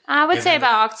unexpected. I would say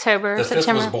about October, the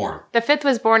September. The 5th was born. The 5th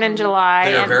was born in July.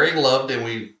 They are very loved, and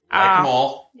we like them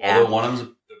all. Yeah. Although one of them's a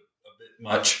bit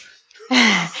much.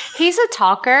 He's a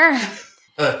talker.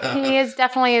 He is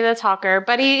definitely the talker,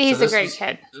 but he's a great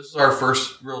kid. This is our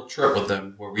first real trip with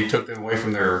them, where we took them away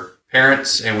from their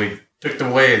parents, and we took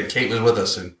them away, and Kate was with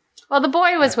us. And well, the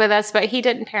boy was with us, but he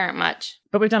didn't parent much.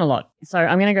 But we've done a lot. So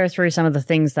I'm going to go through some of the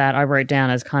things that I wrote down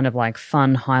as kind of like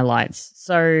fun highlights.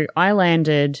 So I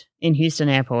landed in Houston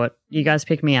Airport. You guys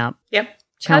picked me up. Yep.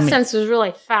 Tell me- Customs was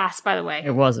really fast, by the way.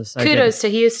 It was. So Kudos to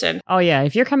Houston. Oh, yeah.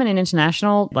 If you're coming in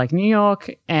international, like New York,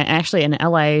 and actually in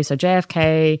LA, so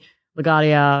JFK,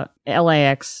 LaGuardia,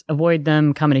 LAX, avoid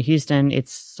them coming to Houston.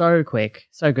 It's so quick.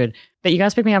 So good. But you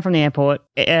guys picked me up from the airport.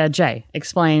 Jay,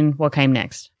 explain what came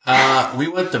next. we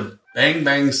went to Bang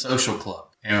Bang Social Club.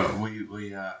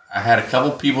 I had a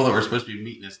couple people that were supposed to be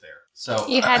meeting us there. So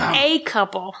You had a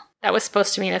couple that was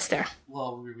supposed to meet us there.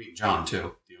 Well, we were meeting John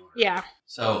too, the owner. Yeah.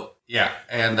 So yeah,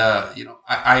 and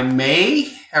I may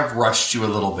have rushed you a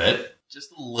little bit,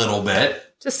 just a little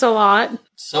bit. Just a lot.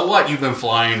 So what? You've been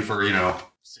flying for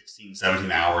 16,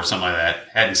 17 hours, something like that.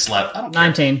 Hadn't slept. I don't care.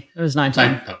 19. It was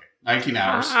 19. Okay, 19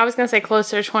 hours. I was going to say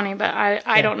closer to 20, but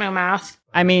I don't know math.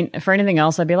 I mean, for anything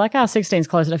else, I'd be like, 16 is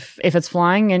closer. If it's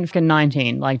flying in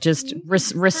 19, like just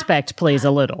respect, please,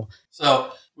 a little.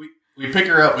 So we pick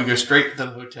her up. We go straight to the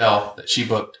hotel that she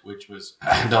booked, which was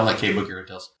don't let Kate book your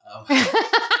hotels.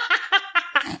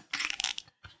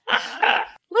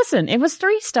 Listen, it was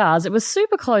 3 stars. It was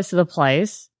super close to the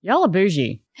place. Y'all are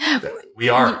bougie. We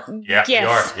are. Yeah,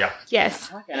 Yes. we are. Yeah.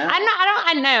 Yes.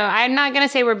 I know. I'm not going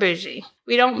to say we're bougie.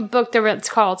 We don't book the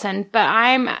Ritz-Carlton, but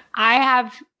I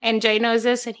have, and Jay knows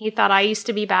this, and he thought I used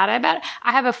to be bad about it.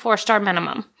 I have a 4-star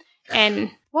minimum.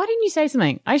 And why didn't you say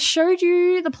something? I showed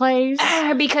you the place.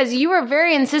 because you were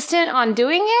very insistent on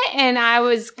doing it, and I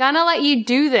was going to let you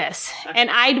do this. And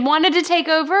I wanted to take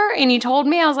over, and you told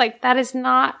me, I was like, that is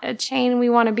not a chain we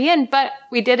want to be in. But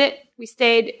we did it. We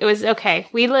stayed. It was okay.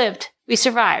 We lived. We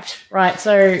survived. Right,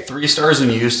 so 3 stars in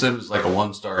Houston is like a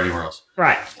 1-star anywhere else.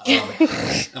 Right.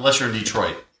 Unless you're in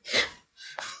Detroit.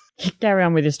 Carry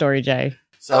on with your story, Jay.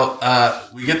 So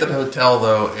we get to the hotel,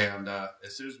 though, and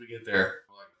as soon as we get there,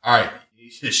 we're like, all right, you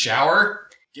need to shower?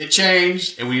 get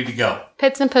changed, and we need to go.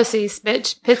 Pits and pussies,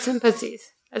 bitch. Pits and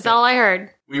pussies. That's all I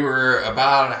heard. We were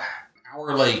about an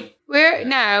hour late.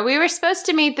 We were supposed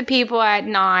to meet the people at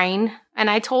 9, and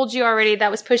I told you already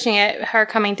that was pushing it, her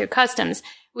coming through customs.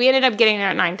 We ended up getting there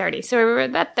at 9:30, so we were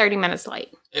about 30 minutes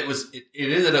late. It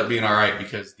ended up being all right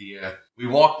because we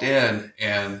walked in,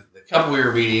 and the couple we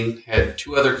were meeting had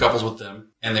 2 other couples with them,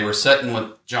 and they were sitting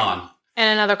with John.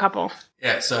 And another couple.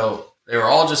 Yeah, so they were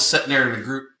all just sitting there in a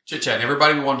group chit-chatting.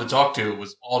 Everybody we wanted to talk to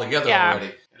was all together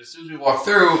already. And as soon as we walk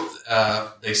through,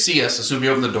 they see us. As soon as we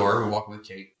open the door, we walk with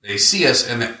Kate. They see us,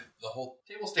 and the whole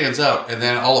table stands up, and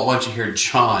then all at once you hear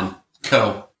John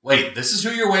go, "Wait, this is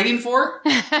who you're waiting for?"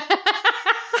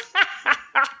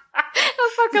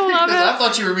 I fucking love it. I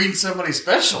thought you were meeting somebody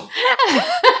special.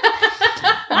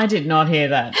 I did not hear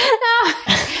that.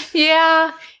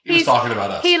 Yeah. He was talking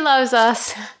about us. He loves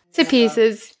us to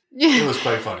pieces. It was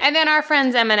quite funny. And then our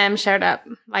friends Eminem showed up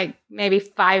like maybe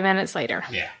 5 minutes later.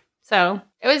 Yeah. So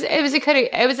it was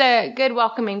a good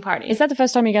welcoming party. Is that the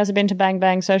first time you guys have been to Bang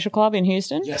Bang Social Club in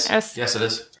Houston? Yes, it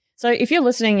is. So if you're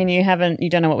listening and you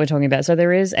don't know what we're talking about, so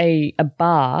there is a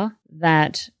bar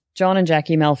that John and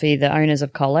Jackie Melfi, the owners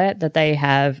of Colette, that they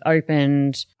have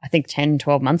opened, I think 10,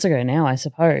 12 months ago now, I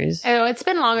suppose. Oh, it's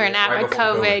been longer than that right with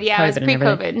before COVID. Yeah, it was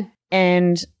pre-COVID.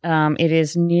 And it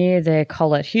is near their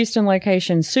Colette Houston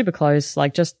location, super close,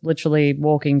 like just literally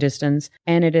walking distance.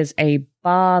 And it is a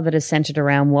bar that is centered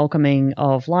around welcoming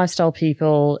of lifestyle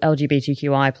people,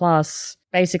 LGBTQI+,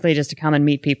 basically just to come and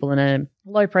meet people in a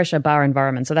low-pressure bar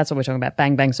environment. So that's what we're talking about,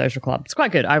 Bang Bang Social Club. It's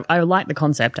quite good. I like the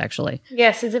concept, actually.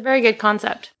 Yes, it's a very good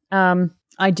concept.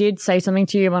 I did say something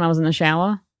to you when I was in the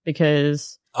shower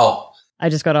because I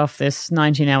just got off this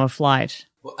 19-hour flight.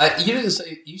 Well, you didn't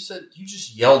say. You said you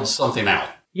just yelled something out.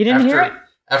 You didn't hear it?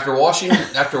 After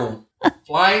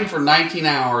flying for 19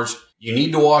 hours, you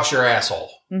need to wash your asshole.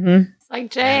 Mm-hmm. It's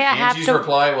like, Jay, Angie's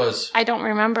reply was, I don't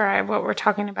remember what we're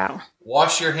talking about.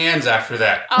 Wash your hands after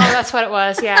that. Oh, that's what it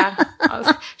was, yeah.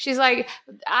 She's like,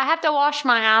 I have to wash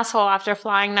my asshole after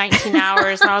flying 19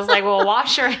 hours. And I was like, well,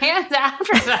 wash your hands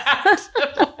after that.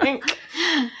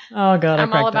 Oh, God,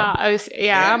 I'm all about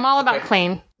I'm all about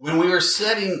clean. When we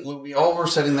all were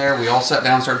sitting there, we all sat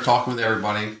down, started talking with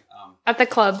everybody. At the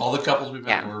club. All the couples we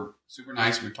met were super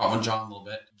nice. We were talking with John a little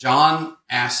bit. John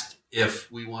asked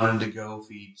if we wanted to go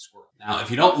feed squirrels. Now, if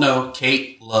you don't know,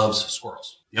 Kate loves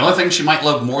squirrels. The only thing she might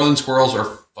love more than squirrels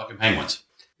are fucking penguins.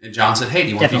 And John said, hey, do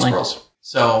you want to feed squirrels?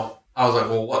 So I was like,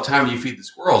 well, what time do you feed the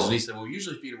squirrels? And he said, well, we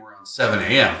usually feed them around 7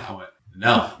 a.m. I went,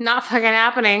 no. Not fucking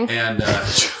happening. And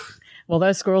well,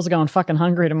 those squirrels are going fucking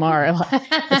hungry tomorrow.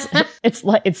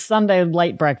 It's Sunday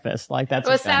late breakfast. Like that's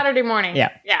it was Saturday morning. Yeah.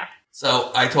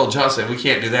 So I told John, I said, we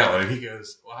can't do that one. And he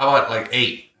goes, well, how about like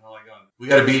 8? And I'm like, we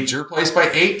got to be at your place by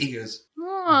 8? He goes,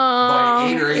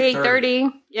 by 8 or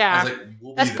 8:30. Yeah. I was like,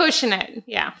 we'll be That's there. Pushing it.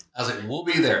 Yeah. I was like, we'll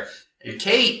be there. And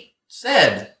Kate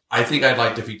said, I think I'd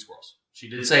like to feed squirrels. She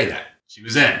did say that. She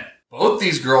was in. Both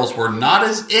these girls were not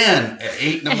as in at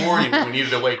 8 in the morning when we needed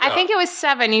to wake up. I think it was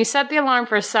 7. You set the alarm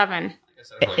for 7.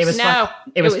 It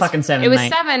was fucking 7. It was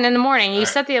mate. 7 in the morning. You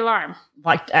set the alarm.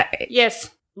 Like,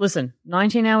 yes. Listen,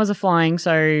 19 hours of flying,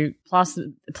 so plus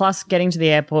getting to the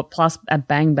airport, plus a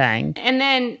bang bang. And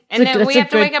then we have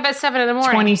to wake up at 7 in the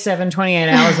morning. 28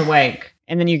 hours awake.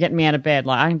 And then you get me out of bed.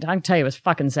 Like, I can tell you it was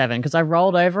fucking 7 because I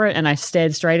rolled over it and I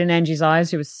stared straight in Angie's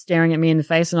eyes, who was staring at me in the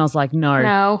face, and I was like, no.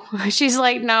 No. She's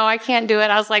like, no, I can't do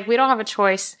it. I was like, we don't have a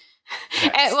choice.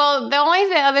 Yes. And, well, the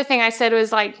other thing I said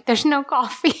was like, there's no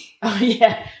coffee. Oh,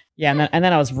 yeah. Yeah, and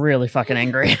then I was really fucking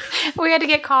angry. We had to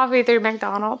get coffee through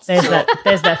McDonald's. There's that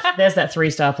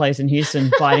 3-star place in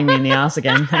Houston biting me in the ass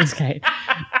again. Thanks, Kate.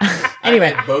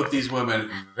 Anyway, both these women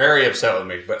very upset with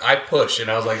me, but I pushed and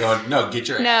I was like, going, no, get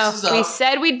your asses up. We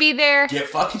said we'd be there. Get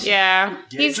fucking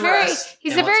He's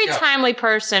a very timely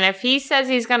person. If he says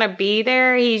he's going to be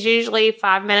there, he's usually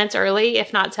 5 minutes early,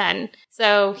 if not 10.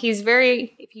 So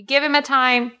if you give him a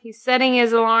time, he's setting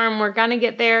his alarm, we're going to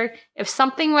get there. If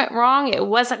something went wrong, it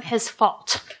wasn't his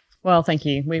fault. Well, thank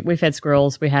you. We fed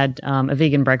squirrels. We had a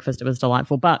vegan breakfast. It was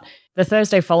delightful. But the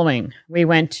Thursday following, we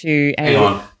went to Hang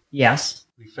on. Yes.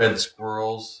 We fed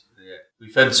squirrels.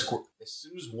 Yeah. As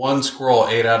soon as one squirrel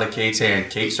ate out of Kate's hand,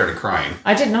 Kate started crying.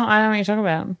 I did not. I don't know what you're talking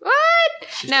about.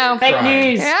 What? No. Fake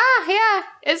news. Yeah.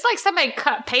 It's like somebody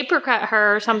paper cut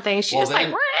her or something. She was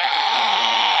like...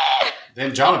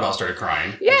 Then John about started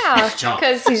crying. Yeah,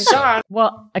 because he's John.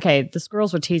 Well, okay, the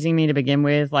squirrels were teasing me to begin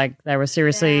with. Like, they were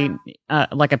seriously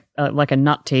like a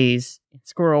nut tease,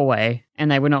 squirrel way, and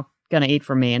they were not going to eat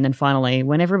from me. And then finally,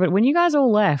 when you guys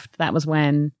all left, that was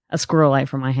when a squirrel ate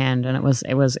from my hand, and it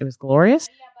was glorious.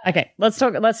 Okay, let's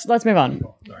talk. Let's move on.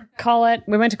 Colette,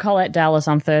 we went to Colette, Dallas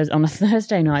on a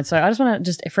Thursday night. So I just want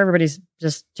to for everybody's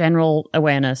just general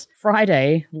awareness.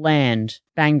 Friday, land,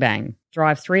 bang bang,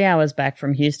 drive 3 hours back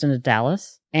from Houston to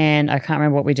Dallas, and I can't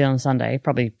remember what we did on Sunday.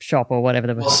 Probably shop or whatever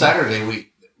there was. Well, Saturday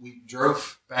we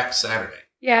drove back Saturday.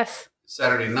 Yes.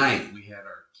 Saturday night we had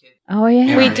our kid. Oh yeah,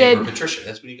 and we our did. neighbor, Patricia.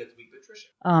 That's when you get to meet Patricia.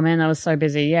 Oh man, that was so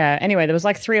busy. Yeah. Anyway, there was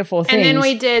like 3 or 4 things. And then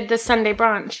we did the Sunday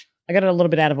brunch. I got it a little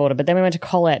bit out of order, but then we went to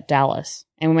Colette, Dallas,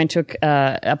 and we went to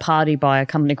a party by a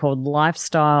company called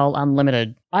Lifestyle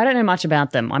Unlimited. I don't know much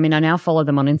about them. I mean, I now follow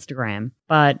them on Instagram,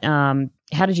 but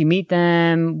how did you meet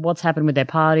them? What's happened with their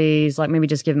parties? Like maybe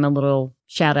just give them a little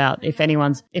shout out if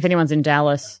anyone's in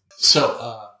Dallas.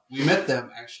 So we met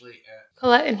them actually at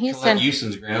Colette in Houston. Colette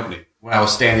Houston's grand opening. When I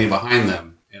was standing behind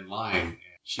them in line,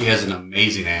 she has an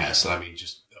amazing ass. I mean,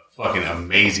 just a fucking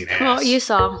amazing ass. Well, you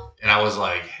saw. And I was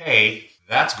like, hey,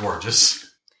 that's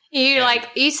gorgeous.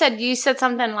 You said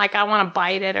something like, I want to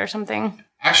bite it or something.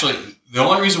 Actually, the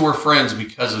only reason we're friends is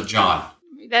because of John.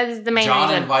 That is the main John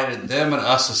reason. invited them and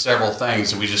us to several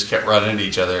things, and we just kept running into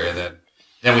each other. And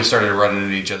then we started running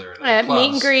into each other at clubs.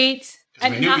 Meet and greets.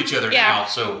 Because we knew each other now,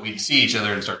 so we'd see each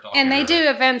other and start talking. And they do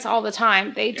events all the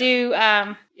time. They do,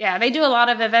 they do a lot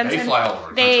of events. They fly all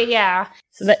over. The country.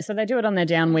 So they do it on their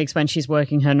down weeks when she's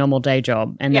working her normal day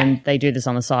job, and then they do this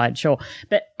on the side. Sure,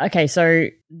 but okay. So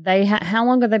they how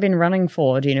long have they been running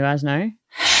for? Do you guys know?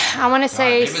 I want to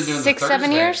say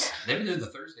 6-7 years. They've been doing the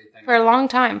Thursday thing for a long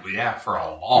time. Yeah, for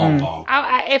a long time.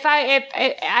 If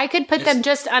I could put them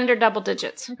just under double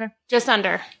digits. Okay, just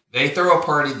under. They throw a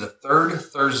party the third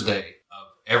Thursday of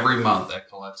every month at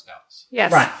Colette's house.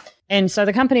 Yes, right. And so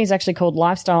the company is actually called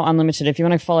Lifestyle Unlimited. If you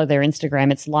want to follow their Instagram,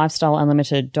 it's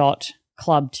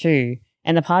lifestyleunlimited.club2.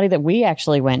 And the party that we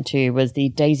actually went to was the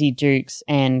Daisy Dukes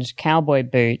and Cowboy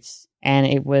Boots. And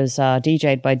it was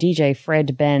DJ'd by DJ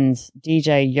Fred Benz,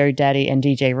 DJ Yo Daddy, and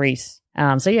DJ Reese.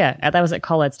 That was at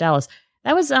Colette's Dallas.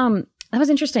 That was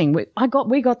interesting. We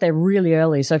got there really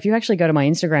early. So if you actually go to my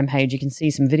Instagram page, you can see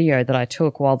some video that I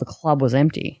took while the club was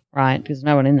empty, right? Because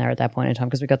no one in there at that point in time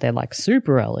because we got there like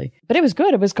super early. But it was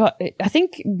good. I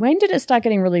think, when did it start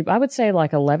getting really, I would say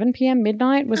like 11 p.m.,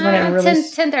 midnight was when it really.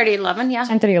 10:30, 11, yeah.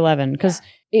 10:30, 11. Because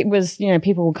it was,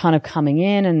 people were kind of coming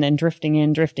in and then drifting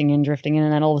in.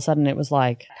 And then all of a sudden it was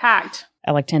like. Packed.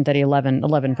 At like 10:30,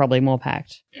 11 probably more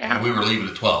packed. Yeah, and we were leaving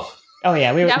at 12. Oh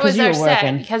yeah, that was our set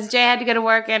working. because Jay had to go to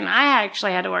work and I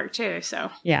actually had to work too.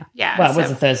 So yeah. Well, it was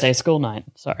a Thursday school night,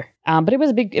 so but it was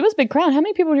a big crowd. How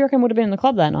many people do you reckon would have been in the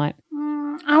club that night?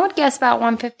 I would guess about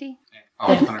 150.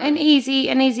 An easy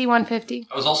 150.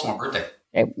 That was also my birthday.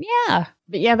 But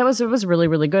it was really,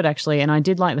 really good actually, and I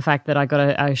did like the fact that I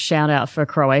got a shout out for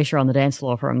Croatia on the dance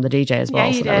floor from the DJ as well.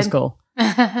 Yeah, that was cool.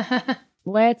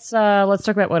 Let's talk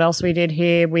about what else we did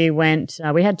here. We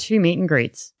had 2 meet and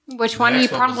greets. Which one you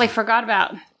probably forgot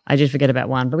about? I did forget about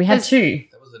one, but we had 2.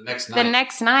 That was the next night. The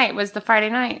next night was the Friday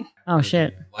night. Oh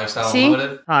shit! Lifestyle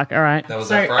Unlimited. Fuck. All right. That was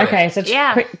that Friday. Okay, so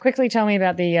quickly tell me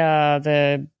about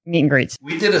the meet and greets.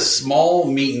 We did a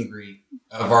small meet and greet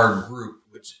of our group,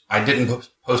 which I didn't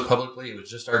post publicly. It was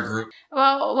just our group.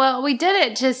 Well, we did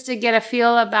it just to get a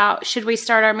feel about should we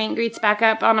start our meet and greets back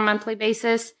up on a monthly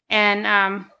basis,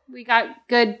 and we got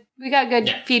good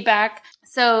feedback.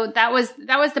 So that was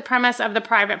the premise of the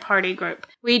private party group.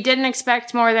 We didn't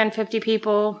expect more than 50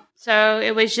 people. So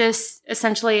it was just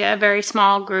essentially a very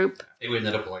small group. I think we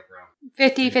ended up like around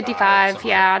 50, 55.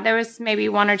 Yeah. There was maybe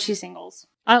 1 or 2 singles.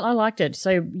 I liked it.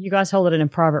 So you guys held it in a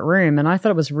private room and I thought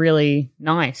it was really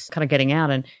nice kind of getting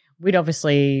out. And we'd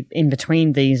obviously, in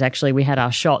between these, actually, we had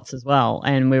our shots as well.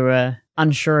 And we were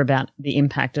unsure about the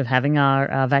impact of having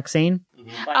our vaccine.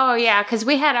 Oh, yeah, because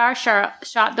we had our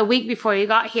shot the week before you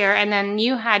got here, and then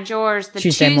you had yours the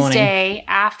Tuesday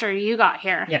after you got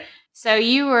here. Yeah. So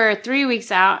you were 3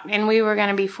 weeks out, and we were going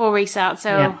to be 4 weeks out.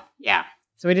 So, yeah.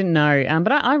 So we didn't know,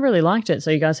 but I really liked it. So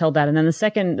you guys held that. And then the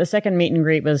second meet and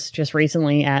greet was just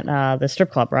recently at the strip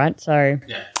club, right? So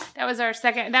yeah. That was our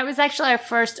second. That was actually our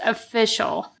first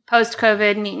official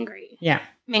post-COVID meet and greet. Yeah.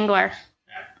 Mingler.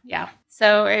 Yeah.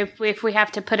 So if we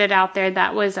have to put it out there,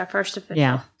 that was our first official.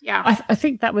 Yeah. Yeah. I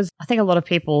think a lot of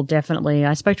people definitely,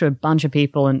 I spoke to a bunch of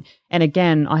people and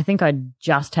again, I think I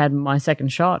just had my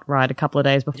second shot, right, a couple of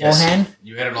days beforehand. Yes.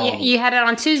 You had it on You had it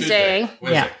on Tuesday.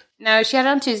 Yeah. No, she had it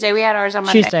on Tuesday. We had ours on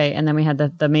Monday. Tuesday, and then we had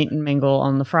the meet and mingle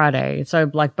on the Friday. So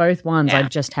like both ones, I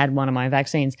just had one of my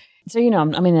vaccines. So,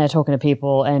 I'm in there talking to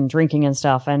people and drinking and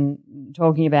stuff and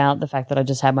talking about the fact that I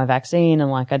just had my vaccine and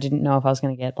like I didn't know if I was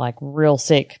going to get like real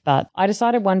sick. But I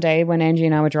decided one day when Angie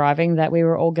and I were driving that we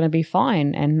were all going to be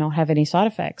fine and not have any side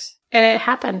effects. And it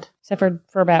happened. Except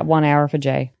for about 1 hour for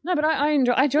Jay. No, but I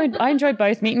enjoyed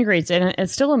both meet and greets, and it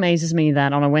still amazes me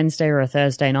that on a Wednesday or a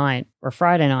Thursday night or a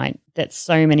Friday night that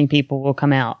so many people will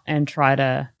come out and try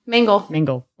to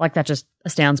mingle. Like that just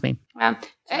astounds me.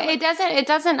 It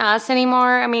doesn't us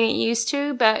anymore. I mean, it used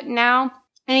to, but now,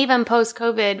 and even post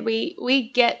COVID,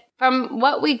 we get from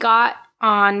what we got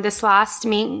on this last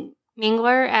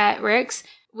mingler at Rick's.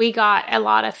 We got a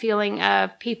lot of feeling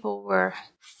of people were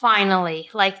finally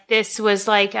like this was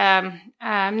like not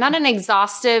an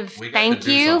exhaustive thank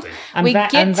you. I'm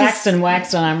vaxxed and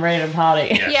waxed and I'm ready to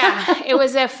party. Yeah, it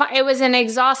was an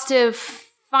exhaustive.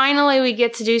 Finally, we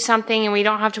get to do something and we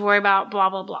don't have to worry about blah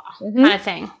blah blah kind of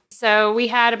thing. So we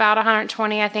had about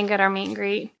 120, I think, at our meet and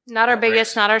greet. Not our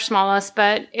biggest, not our smallest,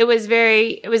 but it was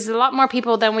a lot more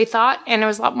people than we thought, and it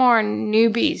was a lot more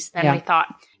newbies than we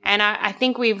thought. And I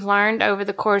think we've learned over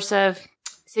the course of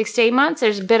 6 to 8 months,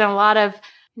 there's been a lot of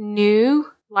new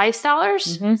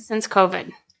lifestylers since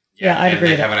COVID. Yeah, I'd agree.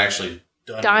 They haven't actually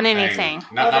done anything.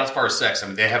 Not as far as sex. I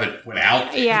mean, they haven't went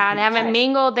out. Yeah, they haven't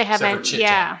mingled. They haven't.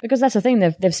 Yeah, because that's the thing.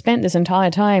 They've spent this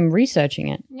entire time researching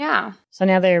it. Yeah. So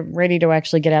now they're ready to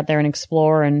actually get out there and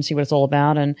explore and see what it's all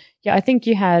about. And yeah, I think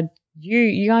you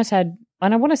guys had,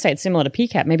 and I want to say it's similar to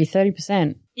PCAP, maybe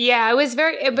 30%. Yeah, it was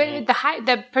but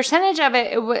the percentage of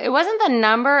it, it wasn't the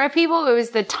number of people, it was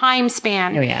the time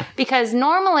span. Oh, yeah. Because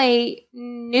normally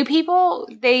new people,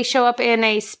 they show up in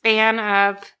a span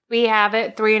of, we have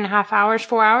it 3.5 hours,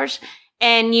 4 hours,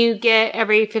 and you get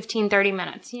every 15, 30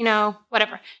 minutes,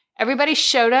 whatever. Everybody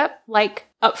showed up like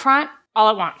up front all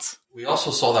at once. We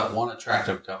also saw that one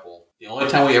attractive couple. The only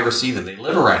time we ever see them, they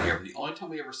live around here, but the only time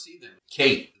we ever see them,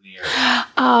 Kate in the area.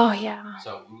 Oh, yeah.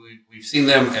 So we've seen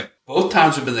them at both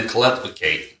times we've been to Colette with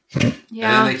Kate.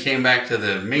 Yeah. And then they came back to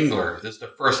the Mingler. This is the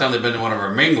first time they've been to one of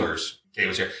our Minglers. Kate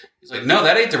was here. He's like, no,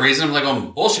 that ain't the reason. I'm like, oh,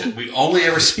 bullshit. We only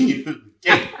ever see you with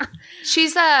Kate.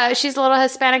 She's a little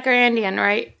Hispanic or Indian,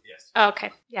 right? Yes. Oh, okay.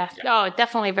 Yeah. Oh,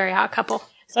 definitely a very hot couple.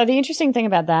 So the interesting thing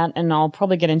about that, and I'll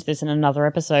probably get into this in another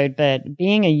episode, but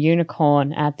being a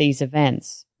unicorn at these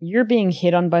events, you're being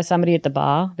hit on by somebody at the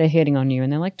bar, they're hitting on you,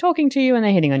 and they're like talking to you and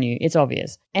they're hitting on you. It's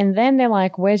obvious. And then they're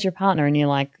like, where's your partner? And you're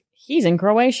like, he's in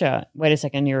Croatia. Wait a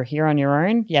second, you're here on your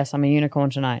own? Yes, I'm a unicorn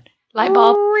tonight. Light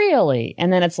bulb. Really?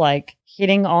 And then it's like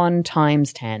hitting on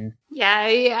times 10.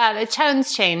 Yeah, the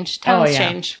tones change.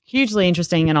 Change. Hugely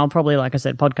interesting, and I'll probably, like I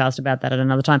said, podcast about that at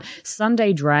another time.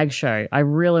 Sunday drag show. I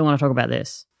really want to talk about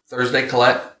this. Thursday,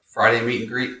 Colette. Friday, meet and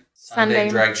greet. Sunday,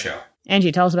 drag show.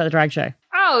 Angie, tell us about the drag show.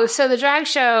 Oh, so the drag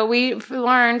show, we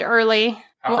learned early.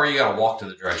 How far you got to walk to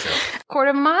the drag show? Quarter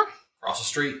of a mile. Across the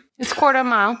street. It's quarter of a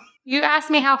mile. You asked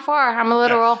me how far. I'm a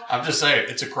literal. Yeah, I'm just saying,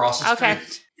 it's across the street. Okay,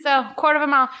 so quarter of a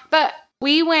mile. But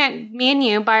we went, me and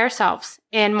you, by ourselves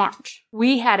in March.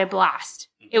 We had a blast.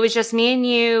 It was just me and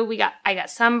you. I got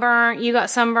sunburnt. You got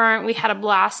sunburnt. We had a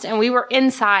blast, and we were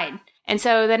inside. And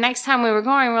so the next time we were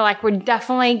going, we're like, we're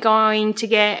definitely going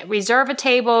to reserve a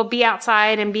table, be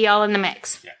outside, and be all in the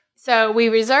mix. Yeah. So we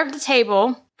reserved a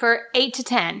table for 8 to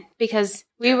 10 because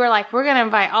we were like, we're going to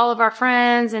invite all of our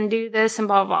friends and do this and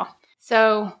blah, blah, blah.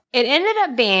 So it ended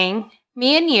up being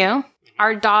me and you,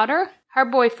 our daughter, her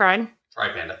boyfriend.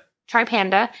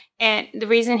 Tri-Panda. And the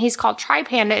reason he's called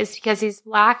Tri-Panda is because he's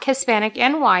black, Hispanic,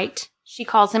 and white. She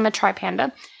calls him a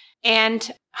Tri-Panda.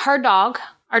 And her dog,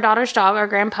 our daughter's dog, our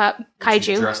grandpup, Kaiju.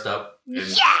 She dressed up.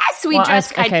 Yes, we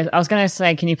dressed Kaiju. Okay, I was going to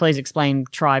say, can you please explain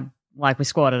Tribe like we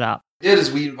squatted up? Did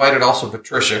is we invited also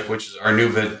Patricia, which is our new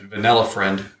vanilla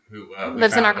friend who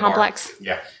lives in our complex.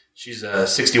 Yeah, she's a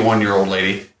 61-year-old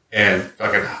lady and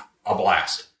fucking a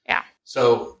blast. Yeah.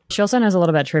 So she also knows a lot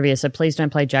about trivia, so please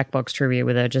don't play Jackbox trivia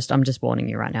with her. I'm just warning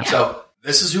you right now. So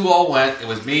this is who all went. It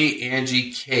was me,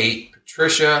 Angie, Kate,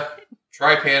 Patricia,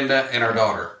 Tri-Panda, and our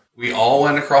daughter. We all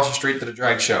went across the street to the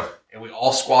drag show, and we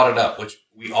all squatted up, which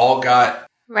we all got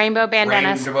rainbow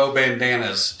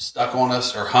bandanas stuck on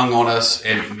us or hung on us,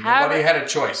 and nobody had a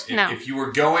choice. If you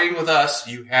were going with us,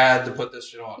 you had to put this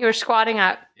shit on. You were squatting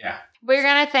up. Yeah. We're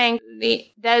going to thank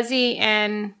Desi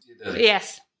and...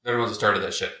 Yes. They're the ones that started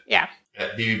that shit. Yeah.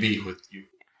 At BBB with you.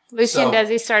 Lucy and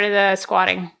Desi started the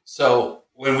squatting. So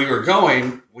when we were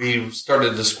going, we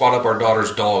started to squat up our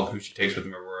daughter's dog, who she takes with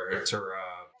her. It's her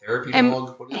therapy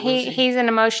dog. He's an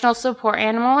emotional support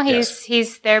animal.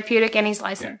 He's therapeutic and he's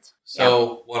licensed. Yeah.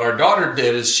 So what our daughter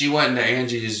did is she went into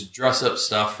Angie's dress-up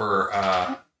stuff for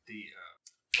the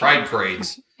Pride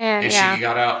parades. And she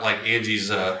got out like Angie's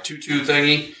tutu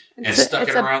thingy. and stuck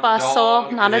it around the bustle,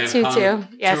 dog. not and a then hung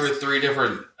tutu. Yes. 2 or 3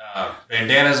 different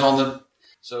bandanas on them.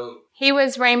 So he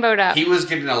was rainbowed up. he was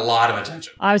getting a lot of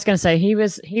attention. I was going to say he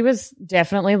was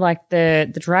definitely like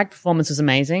the drag performance was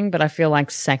amazing, but I feel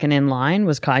like second in line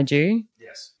was Kaiju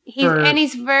Yes.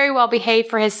 He's very well behaved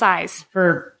for his size.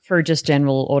 for just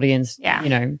general audience,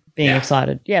 being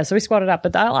excited. Yeah, so we squatted up,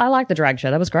 but I like the drag show.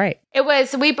 That was great.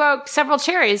 We broke several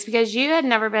cherries because you had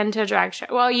never been to a drag show.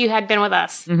 Well, you had been with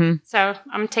us. Mm-hmm. So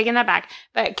I'm taking that back.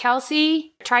 But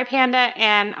Kelsey, Tri-Panda,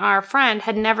 and our friend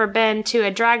had never been to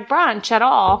a drag brunch at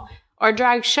all or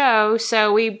drag show.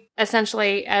 So we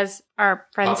essentially, as our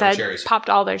friend said, popped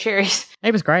all their cherries.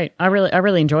 It was great. I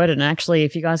really enjoyed it. And actually,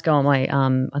 if you guys go on my,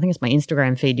 I think it's my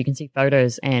Instagram feed, you can see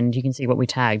photos and you can see what we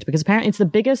tagged because apparently it's the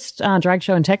biggest drag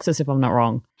show in Texas, if I'm not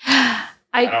wrong.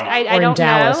 I don't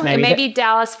Dallas, know. maybe. Maybe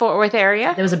Dallas, Fort Worth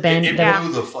area. There was a band. It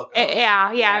blew the fuck up.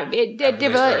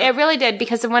 It really did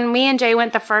because when me and Jay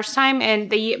went the first time and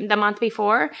the month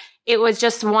before, it was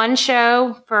just one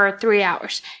show for 3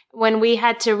 hours. When we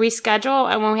had to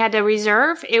reschedule and when we had to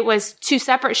reserve, it was 2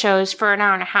 separate shows for an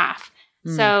hour and a half.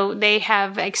 So they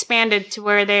have expanded to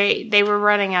where they were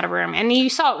running out of room. And you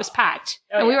saw it was packed.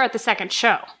 And we were at the second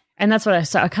show. And that's what I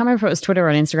can't remember if it was Twitter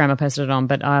or Instagram I posted it on,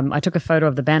 but I took a photo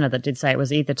of the banner that did say it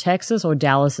was either Texas or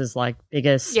Dallas's like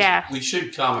biggest. Yeah. We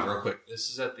should comment real quick.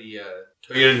 This is at the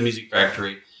Toyota Music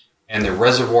Factory, and the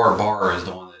Reservoir Bar is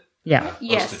the one that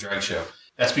hosts the drag show.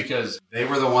 That's because they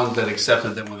were the ones that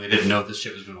accepted them when they didn't know if this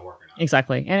shit was going to work or not.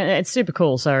 Exactly. And it's super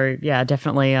cool. So, yeah,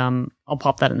 definitely I'll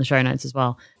pop that in the show notes as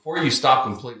well. Before you stop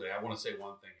completely, I want to say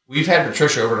one thing. We've had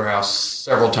Patricia over to our house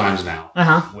several times now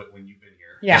when you've been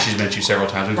here. Yeah. And she's met you several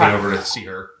times. We've been over to see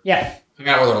her. Yeah. Hung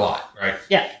out with her a lot, right?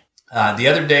 Yeah. The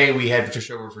other day we had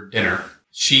Patricia over for dinner.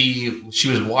 She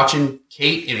was watching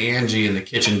Kate and Angie in the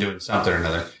kitchen doing something or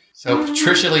another. So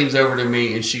Patricia leans over to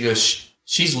me and she goes,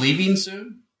 she's leaving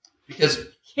soon? Because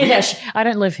I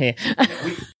don't live here.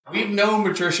 we've known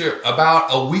Patricia about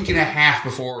a week and a half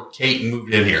before Kate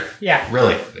moved in here. Yeah.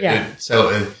 Really. Yeah.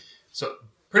 So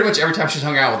pretty much every time she's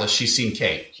hung out with us, she's seen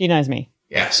Kate. She knows me.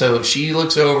 Yeah, so she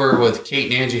looks over with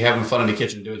Kate and Angie having fun in the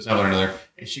kitchen doing something or another,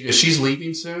 and she goes, she's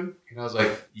leaving soon? And I was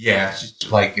like, yeah, she's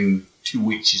like in 2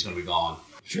 weeks she's going to be gone.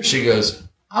 Sure, she goes,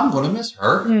 I'm going to miss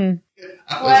her.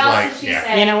 I was like,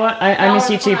 yeah. You know what? I miss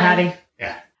you too, Patty.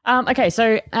 Yeah. Okay,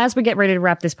 so as we get ready to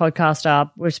wrap this podcast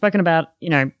up, we've spoken about,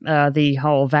 the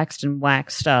whole Vaxxed and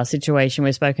Waxed situation.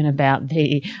 We've spoken about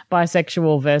the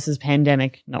bisexual versus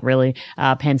pandemic, not really,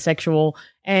 pansexual,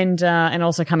 and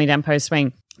also coming down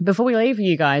post-swing. Before we leave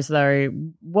you guys, though,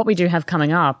 what we do have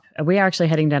coming up, we are actually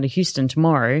heading down to Houston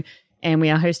tomorrow, and we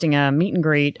are hosting a meet and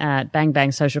greet at Bang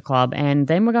Bang Social Club, and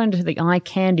then we're going to the Eye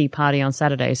Candy party on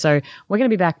Saturday. So we're going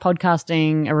to be back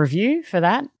podcasting a review for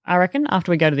that, I reckon,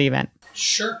 after we go to the event.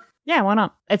 Sure. Yeah, why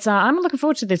not? It's I'm looking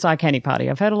forward to this Eye Candy party.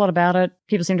 I've heard a lot about it.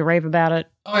 People seem to rave about it.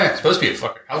 Oh, yeah, it's supposed to be a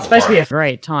fucking hell of a It's supposed to be party. a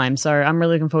great time, so I'm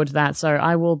really looking forward to that. So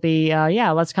I will be,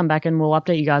 let's come back and we'll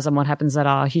update you guys on what happens at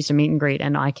our Houston meet and greet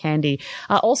and Eye Candy.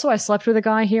 Also, I slept with a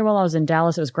guy here while I was in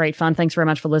Dallas. It was great fun. Thanks very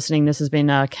much for listening. This has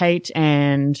been Kate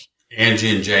and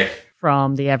Angie and Jay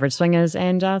from The Average Swingers.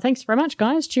 And thanks very much,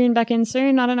 guys. Tune back in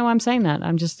soon. I don't know why I'm saying that.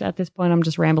 At this point, I'm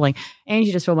just rambling.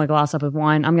 Angie just filled my glass up with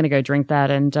wine. I'm going to go drink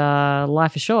that, and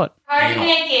life is short. Party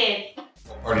naked.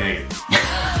 Party naked.